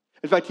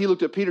 In fact, he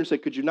looked at Peter and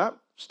said, could you not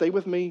stay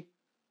with me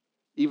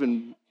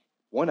even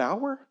 1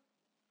 hour?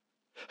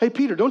 Hey,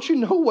 Peter, don't you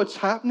know what's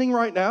happening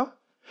right now?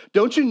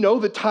 Don't you know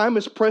the time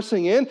is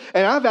pressing in?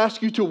 And I've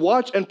asked you to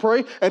watch and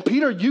pray. And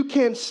Peter, you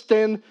can't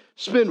spend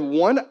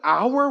 1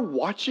 hour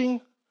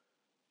watching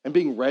and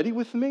being ready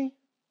with me?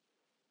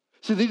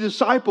 See, the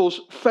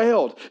disciples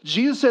failed.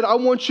 Jesus said, I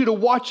want you to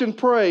watch and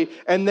pray.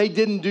 And they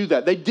didn't do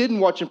that. They didn't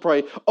watch and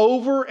pray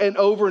over and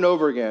over and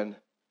over again.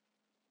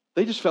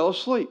 They just fell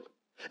asleep.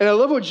 And I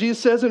love what Jesus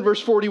says in verse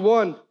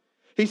 41.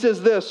 He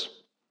says this,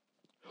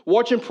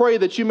 watch and pray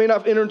that you may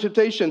not enter into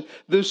temptation.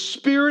 The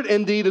spirit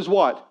indeed is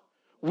what?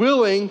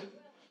 Willing,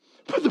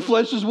 but the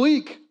flesh is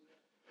weak.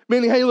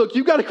 Meaning, hey, look,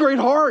 you've got a great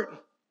heart.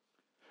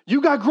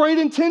 You got great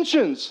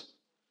intentions,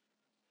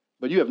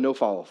 but you have no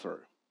follow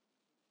through.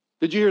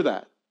 Did you hear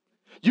that?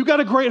 You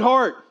got a great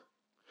heart.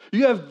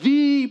 You have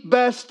the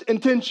best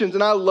intentions,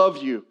 and I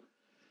love you,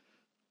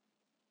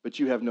 but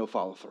you have no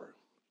follow through.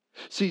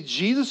 See,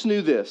 Jesus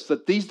knew this,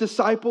 that these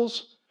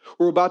disciples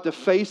were about to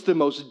face the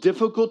most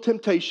difficult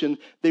temptation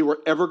they were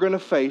ever going to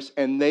face,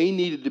 and they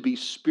needed to be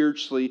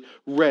spiritually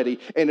ready.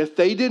 And if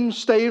they didn't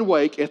stay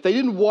awake, if they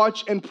didn't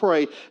watch and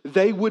pray,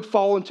 they would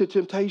fall into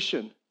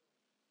temptation.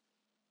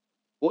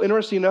 Well,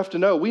 interesting enough to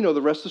know, we know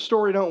the rest of the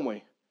story, don't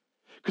we?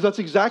 Because that's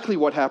exactly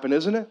what happened,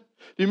 isn't it?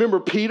 Do you remember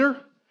Peter?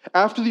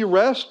 After the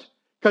arrest,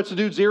 cuts the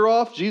dude's ear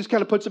off. Jesus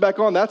kind of puts it back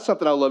on. That's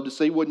something I love to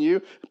see, wouldn't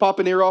you? Pop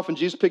an ear off and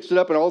Jesus picks it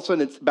up and all of a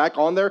sudden it's back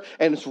on there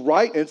and it's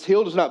right and it's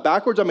healed. It's not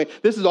backwards.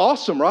 This is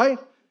awesome, right?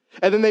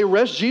 And then they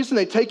arrest Jesus and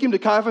they take him to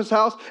Caiaphas'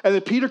 house. And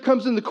then Peter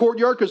comes in the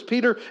courtyard because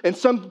Peter and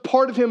some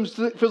part of him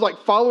feels like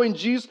following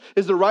Jesus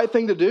is the right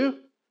thing to do.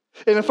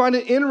 And I find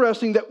it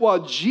interesting that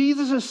while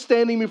Jesus is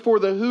standing before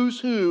the who's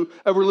who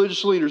of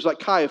religious leaders like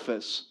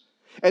Caiaphas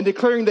and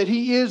declaring that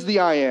he is the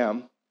I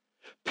am,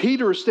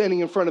 Peter is standing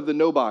in front of the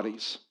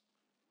nobodies.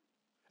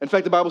 In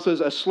fact, the Bible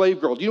says a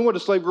slave girl. Do you know what a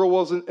slave girl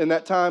was in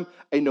that time?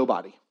 A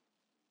nobody.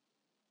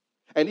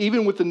 And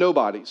even with the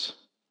nobodies,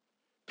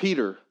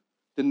 Peter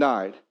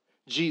denied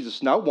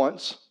Jesus not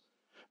once,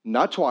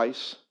 not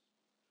twice,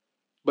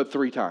 but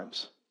 3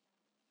 times.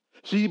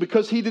 See,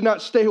 because he did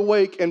not stay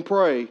awake and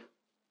pray,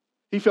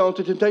 he fell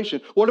into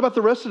temptation. What about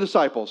the rest of the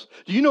disciples?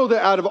 Do you know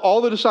that out of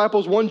all the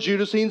disciples, one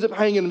Judas, he ends up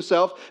hanging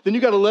himself. Then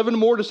you got 11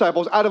 more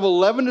disciples. Out of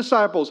 11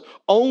 disciples,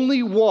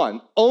 only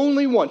one,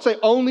 say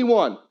only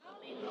one.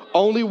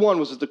 Only one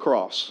was at the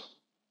cross.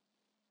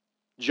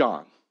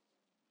 John.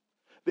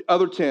 The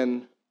other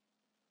 10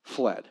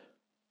 fled.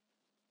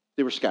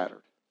 They were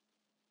scattered.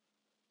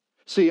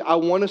 See, I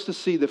want us to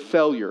see the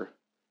failure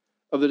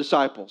of the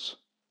disciples.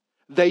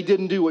 They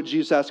didn't do what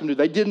Jesus asked them to do.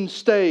 They didn't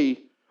stay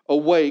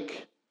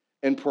awake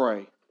and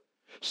pray.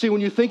 See,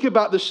 when you think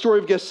about the story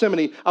of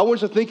Gethsemane, I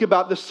want us to think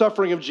about the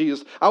suffering of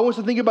Jesus. I want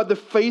us to think about the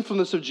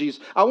faithfulness of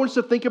Jesus. I want us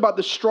to think about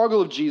the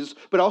struggle of Jesus,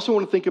 but I also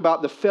want to think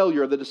about the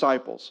failure of the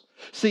disciples.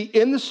 See,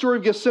 in the story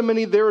of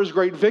Gethsemane, there is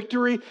great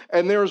victory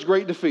and there is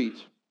great defeat.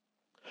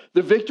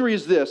 The victory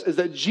is this, is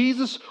that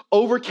Jesus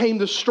overcame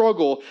the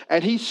struggle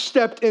and he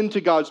stepped into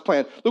God's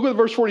plan. Look what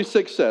verse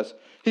 46 says.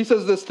 He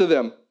says this to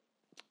them,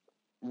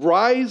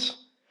 "Rise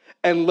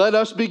and let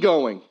us be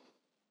going.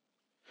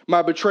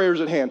 My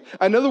betrayer's at hand."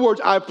 In other words,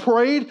 I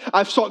prayed,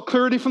 I've sought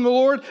clarity from the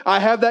Lord, I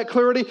have that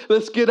clarity,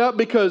 let's get up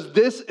because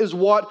this is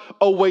what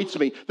awaits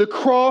me. The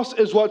cross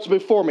is what's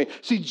before me.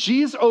 See,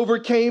 Jesus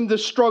overcame the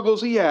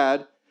struggles he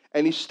had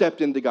and he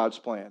stepped into God's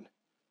plan.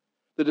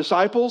 The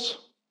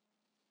disciples,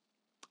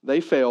 they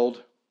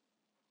failed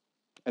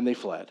and they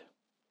fled.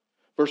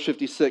 Verse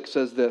 56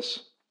 says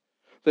this,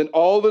 "Then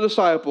all the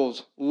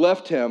disciples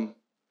left him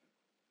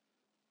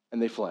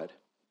and they fled."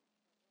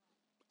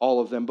 All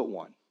of them but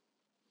one.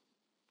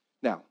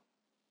 Now,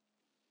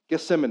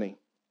 Gethsemane.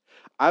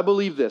 I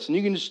believe this, and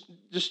you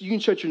can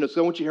shut your notes.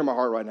 I want you to hear my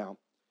heart right now.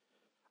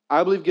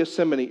 I believe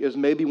Gethsemane is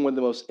maybe one of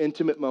the most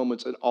intimate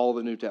moments in all of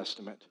the New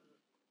Testament.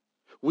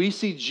 We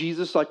see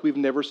Jesus like we've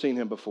never seen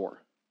him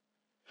before.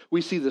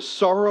 We see the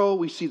sorrow,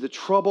 we see the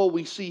trouble,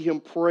 we see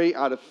him pray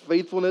out of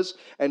faithfulness,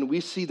 and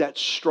we see that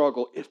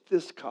struggle. If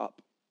this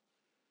cup.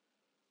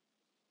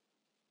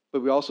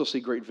 But we also see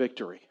great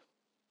victory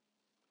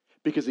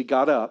because he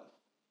got up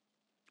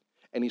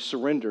and he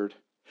surrendered.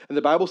 And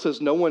the Bible says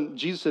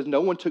Jesus says,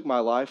 "No one took my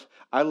life.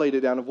 I laid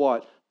it down of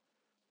what?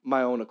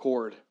 My own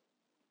accord."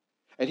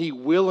 And he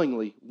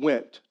willingly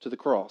went to the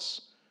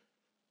cross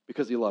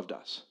because he loved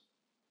us.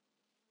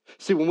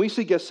 See, when we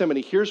see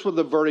Gethsemane, here's what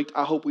the verdict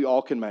I hope we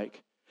all can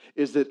make,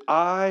 is that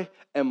I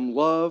am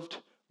loved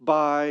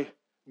by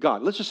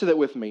God. Let's just say that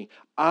with me.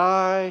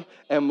 I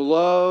am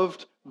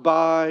loved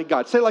by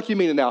God. Say it like you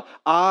mean it now.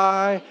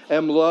 I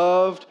am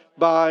loved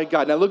by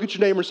God. Now look at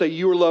your neighbor and say,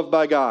 "You are loved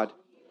by God."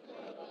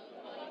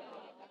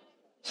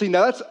 See,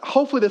 now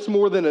hopefully that's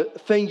more than a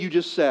thing you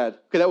just said.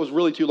 Okay, that was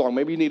really too long.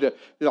 Maybe you need to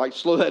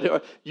slow that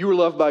down. You were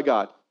loved by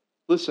God.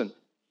 Listen,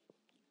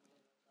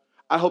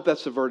 I hope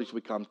that's the verdict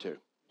we come to.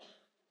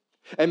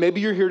 And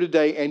maybe you're here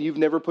today and you've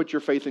never put your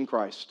faith in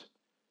Christ.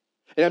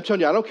 And I'm telling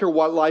you, I don't care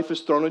what life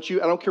has thrown at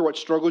you. I don't care what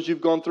struggles you've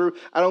gone through.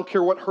 I don't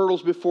care what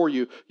hurdles before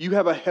you. You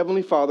have a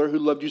heavenly Father who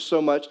loved you so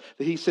much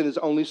that he sent his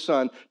only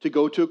son to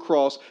go to a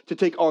cross to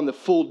take on the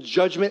full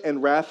judgment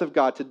and wrath of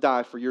God to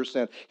die for your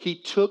sin. He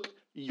took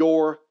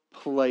your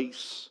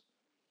place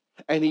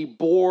and he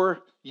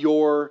bore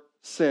your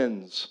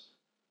sins.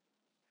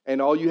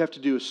 And all you have to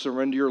do is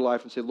surrender your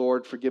life and say,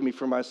 "Lord, forgive me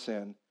for my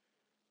sin.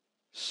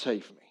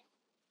 Save me."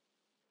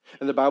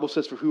 And the Bible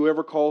says, "For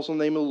whoever calls on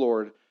the name of the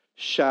Lord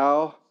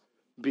shall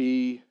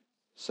be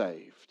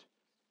saved."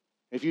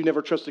 If you've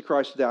never trusted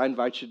Christ today, I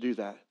invite you to do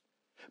that.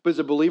 But as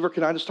a believer,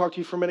 can I just talk to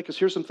you for a minute? Because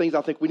here's some things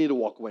I think we need to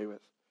walk away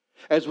with.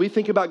 As we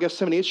think about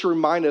Gethsemane, it should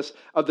remind us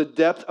of the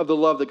depth of the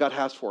love that God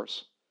has for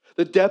us.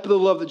 The depth of the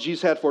love that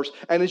Jesus had for us.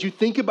 And as you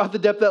think about the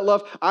depth of that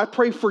love, I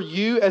pray for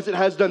you, as it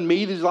has done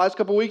me these last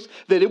couple of weeks,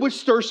 that it would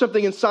stir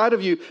something inside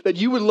of you, that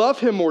you would love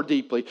him more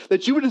deeply,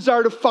 that you would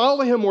desire to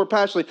follow him more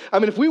passionately. I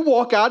mean, if we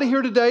walk out of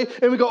here today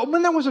and we go, "Oh,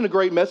 man, that wasn't a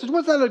great message.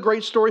 Wasn't that a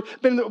great story?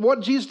 Man, what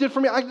Jesus did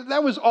for me,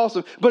 that was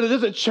awesome." But it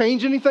doesn't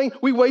change anything.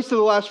 We wasted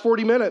the last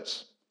 40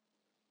 minutes.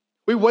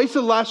 We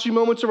wasted the last few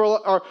moments of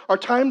our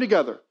time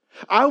together.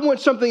 I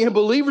want something in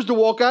believers to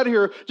walk out of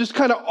here just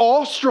kind of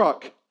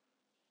awestruck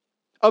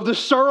of the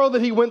sorrow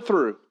that he went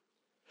through,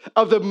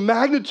 of the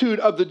magnitude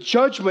of the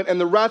judgment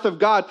and the wrath of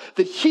God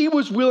that he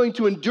was willing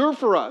to endure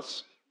for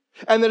us.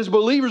 And that as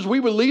believers, we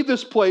would leave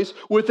this place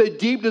with a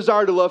deep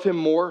desire to love him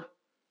more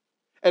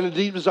and a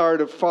deep desire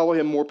to follow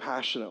him more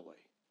passionately.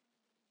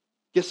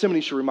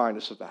 Gethsemane should remind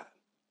us of that.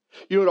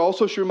 You know what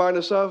also should remind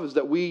us of is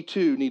that we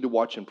too need to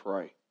watch and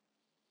pray.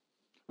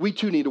 We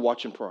too need to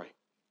watch and pray.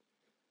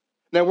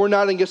 Now, we're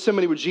not in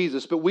Gethsemane with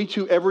Jesus, but we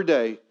too every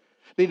day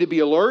need to be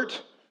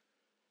alert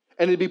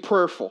and to be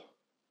prayerful.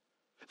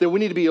 That we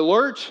need to be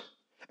alert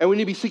and we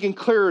need to be seeking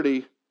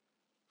clarity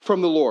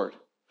from the Lord.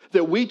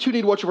 That we too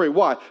need to watch and pray.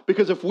 Why?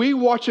 Because if we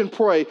watch and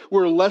pray,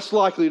 we're less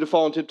likely to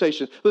fall into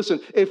temptation.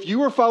 Listen, if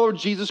you are a follower of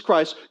Jesus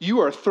Christ,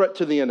 you are a threat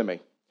to the enemy.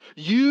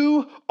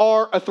 You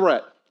are a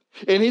threat.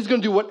 And he's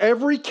going to do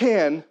whatever he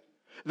can.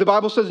 The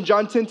Bible says in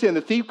John 10:10,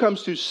 the thief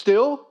comes to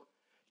steal,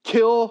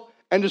 kill,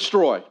 and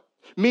destroy.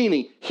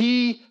 Meaning,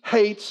 he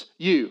hates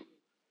you.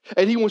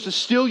 And he wants to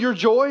steal your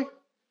joy.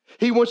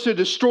 He wants to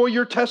destroy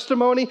your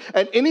testimony.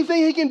 And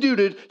anything he can do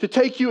to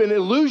take you and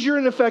lose your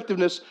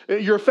effectiveness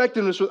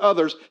with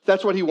others,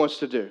 that's what he wants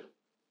to do.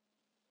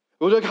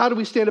 Well, look, how do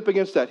we stand up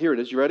against that? Here it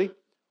is. You ready?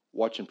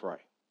 Watch and pray.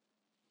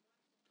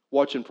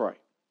 Watch and pray.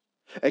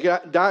 And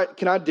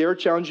can I dare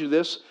challenge you to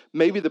this?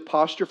 Maybe the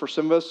posture for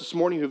some of us this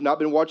morning who have not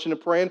been watching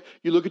and praying,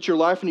 you look at your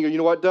life and you go, "You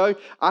know what, Doug?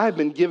 I have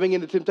been giving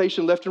into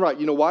temptation left and right."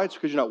 You know why? It's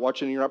because you're not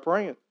watching and you're not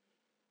praying.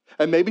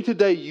 And maybe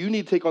today you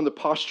need to take on the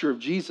posture of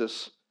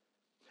Jesus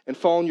and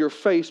fall on your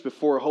face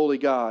before a holy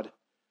God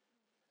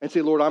and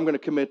say, Lord, I'm going to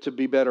commit to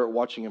be better at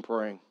watching and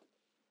praying.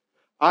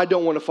 I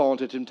don't want to fall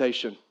into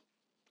temptation.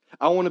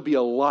 I want to be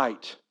a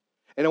light,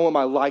 and I want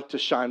my light to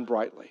shine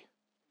brightly.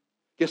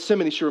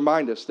 Gethsemane should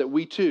remind us that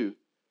we too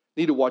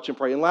need to watch and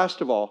pray. And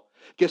last of all,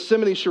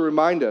 Gethsemane should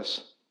remind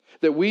us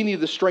that we need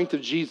the strength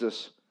of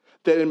Jesus,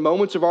 that in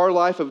moments of our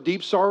life of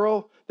deep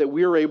sorrow, that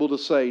we are able to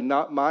say,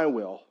 not my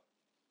will,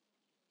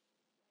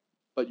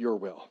 but your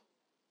will.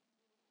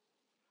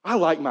 I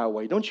like my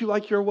way. Don't you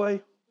like your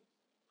way?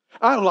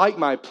 I like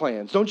my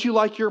plans. Don't you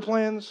like your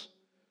plans?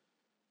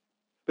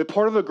 But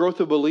part of the growth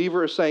of a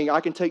believer is saying, I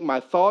can take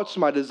my thoughts,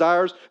 my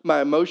desires,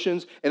 my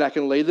emotions, and I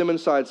can lay them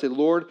aside and say,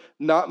 Lord,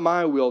 not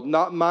my will,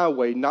 not my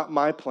way, not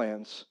my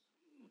plans,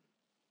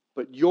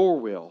 but your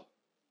will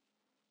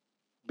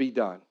be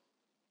done.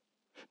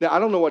 Now, I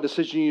don't know what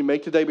decision you need to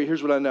make today, but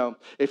here's what I know.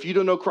 If you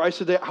don't know Christ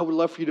today, I would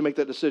love for you to make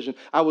that decision.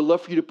 I would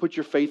love for you to put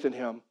your faith in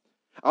Him.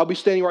 I'll be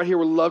standing right here.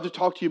 Would love to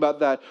talk to you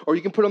about that. Or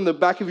you can put on the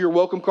back of your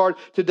welcome card,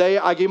 today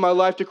I gave my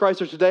life to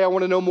Christ, or today I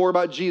want to know more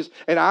about Jesus.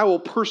 And I will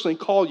personally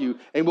call you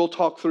and we'll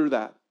talk through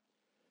that.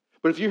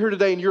 But if you're here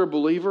today and you're a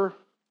believer,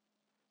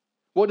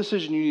 what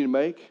decision you need to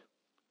make?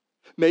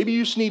 Maybe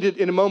you just need it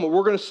in a moment.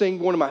 We're going to sing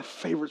one of my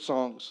favorite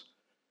songs.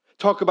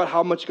 Talk about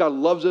how much God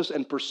loves us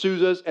and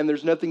pursues us, and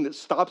there's nothing that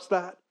stops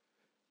that.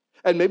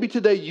 And maybe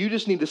today you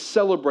just need to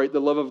celebrate the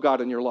love of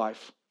God in your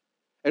life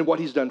and what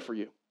He's done for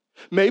you.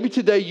 Maybe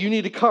today you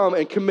need to come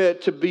and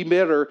commit to be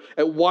better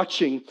at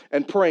watching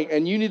and praying.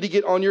 And you need to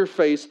get on your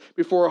face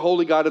before a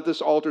holy God at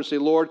this altar and say,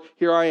 Lord,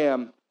 here I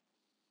am.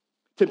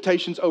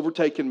 Temptation's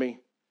overtaken me.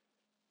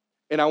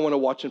 And I want to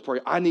watch and pray.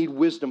 I need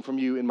wisdom from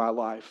you in my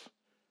life.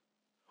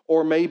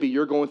 Or maybe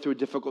you're going through a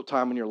difficult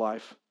time in your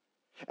life.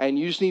 And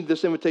you just need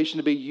this invitation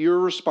to be your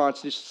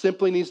response. It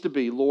simply needs to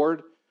be,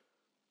 Lord,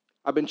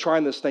 I've been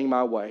trying this thing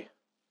my way.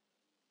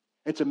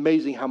 It's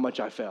amazing how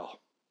much I fail.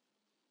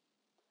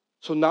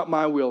 So not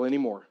my will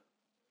anymore,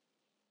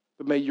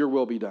 but may your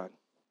will be done.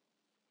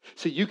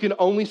 See, you can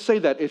only say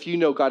that if you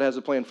know God has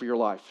a plan for your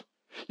life.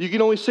 You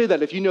can only say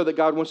that if you know that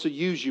God wants to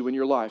use you in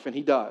your life, and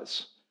He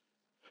does.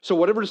 So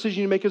whatever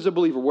decision you make as a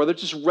believer, whether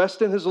it's just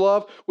rest in His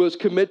love, whether it's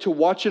commit to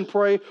watch and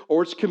pray,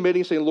 or it's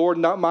committing, saying, Lord,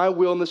 not my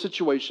will in this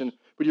situation,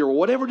 but your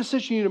whatever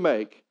decision you need to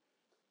make,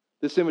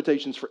 this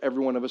invitation is for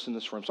every one of us in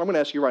this room. So I'm going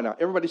to ask you right now,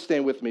 everybody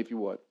stand with me if you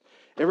would.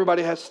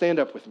 Everybody has to stand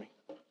up with me.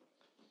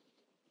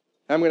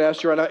 I'm going to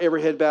ask you right now,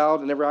 every head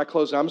bowed and every eye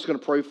closed. I'm just going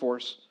to pray for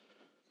us.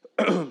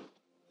 And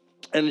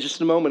in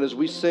just a moment as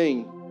we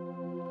sing,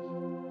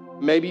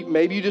 maybe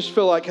you just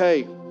feel like,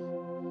 hey,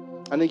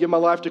 I need to give my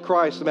life to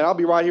Christ. Man, I'll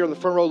be right here in the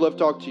front row, love to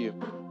talk to you.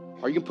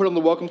 Or you can put on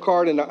the welcome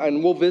card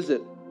and we'll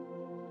visit.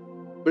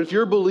 But if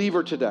you're a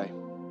believer today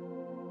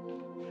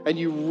and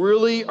you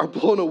really are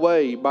blown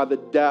away by the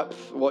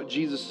depth of what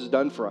Jesus has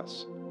done for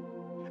us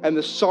and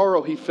the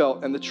sorrow He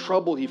felt and the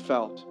trouble He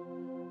felt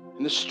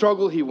and the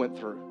struggle He went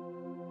through,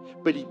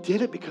 but He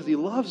did it because He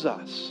loves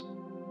us.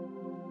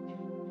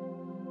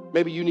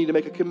 Maybe you need to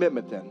make a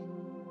commitment then.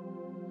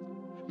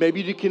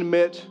 Maybe you need to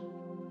commit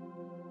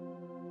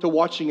to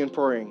watching and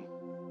praying.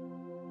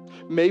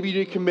 Maybe you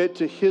need to commit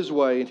to His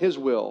way and His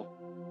will,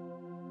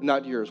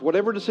 not yours.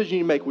 Whatever decision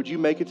you make, would you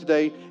make it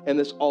today? And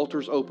this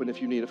altar's open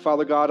if you need it.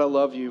 Father God, I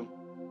love you.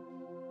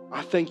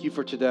 I thank you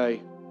for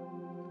today.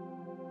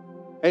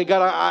 And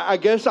God, I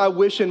guess I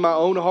wish in my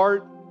own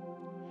heart,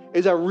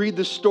 as I read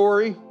this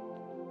story,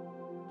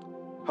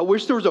 I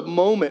wish there was a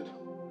moment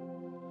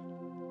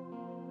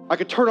I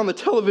could turn on the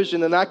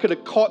television and I could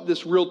have caught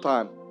this real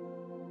time.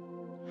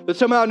 That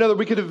somehow or another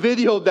we could have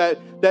videoed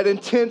that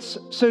intense,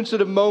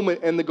 sensitive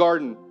moment in the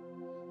garden.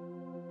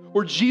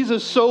 Where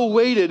Jesus so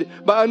weighted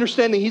by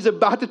understanding He's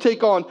about to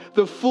take on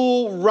the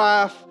full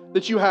wrath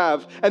that you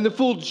have and the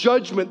full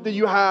judgment that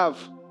you have.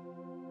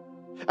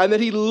 And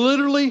that He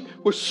literally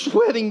was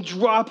sweating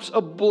drops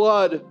of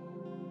blood.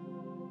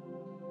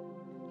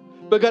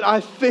 But God,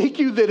 I thank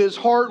you that His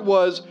heart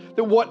was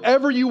that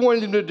whatever you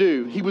wanted Him to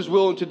do, He was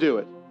willing to do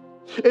it.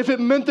 If it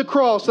meant the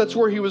cross, that's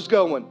where He was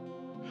going.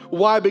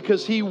 Why?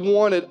 Because He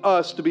wanted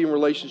us to be in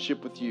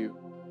relationship with you.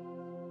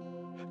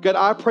 God,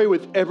 I pray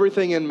with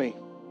everything in me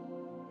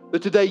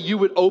that today you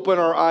would open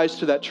our eyes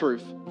to that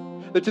truth.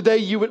 That today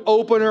you would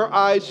open our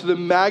eyes to the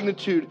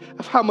magnitude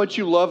of how much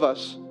you love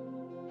us.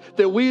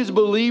 That we as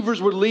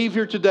believers would leave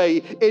here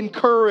today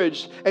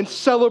encouraged and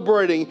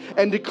celebrating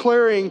and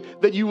declaring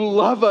that you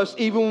love us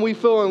even when we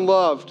feel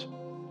unloved.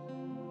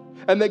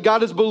 And that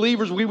God, as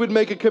believers, we would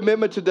make a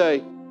commitment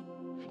today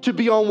to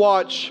be on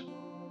watch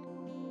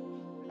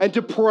and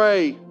to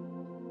pray.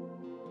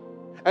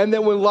 And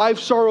that when life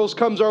sorrows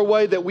comes our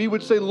way, that we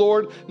would say,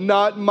 Lord,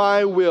 not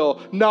my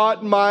will,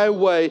 not my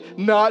way,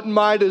 not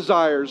my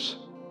desires,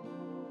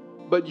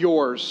 but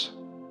yours.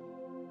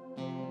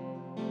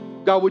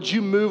 God, would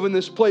you move in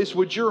this place?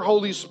 Would your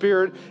Holy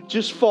Spirit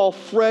just fall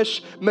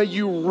fresh? May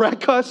you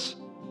wreck us.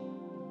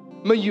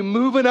 May you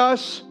move in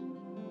us.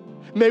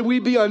 May we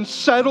be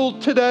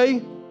unsettled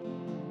today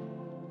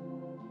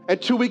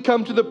until we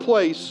come to the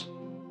place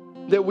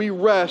that we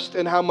rest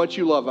in how much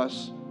you love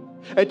us.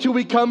 Until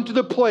we come to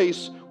the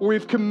place where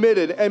we've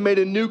committed and made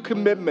a new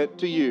commitment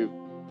to you.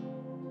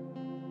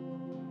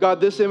 God,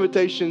 this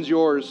invitation is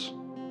yours.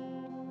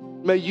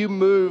 May you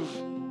move.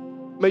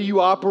 May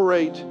you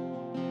operate.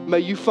 May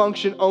you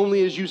function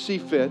only as you see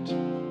fit.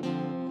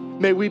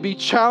 May we be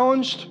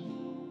challenged.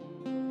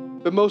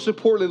 But most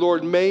importantly,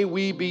 Lord, may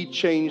we be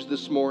changed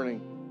this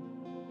morning.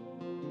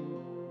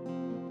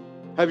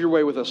 Have your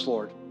way with us,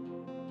 Lord.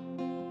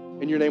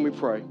 In your name we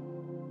pray.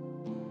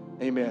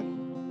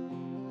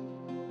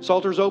 Amen. This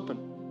altar's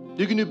open.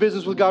 You can do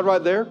business with God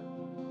right there.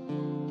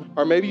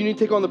 Or maybe you need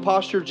to take on the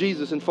posture of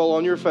Jesus and fall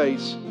on your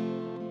face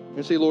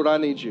and say, Lord, I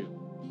need you.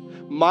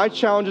 My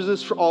challenge is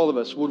this for all of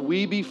us. Would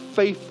we be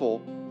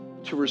faithful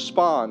to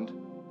respond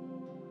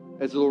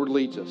as the Lord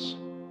leads us?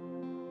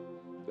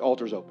 The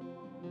altar's open.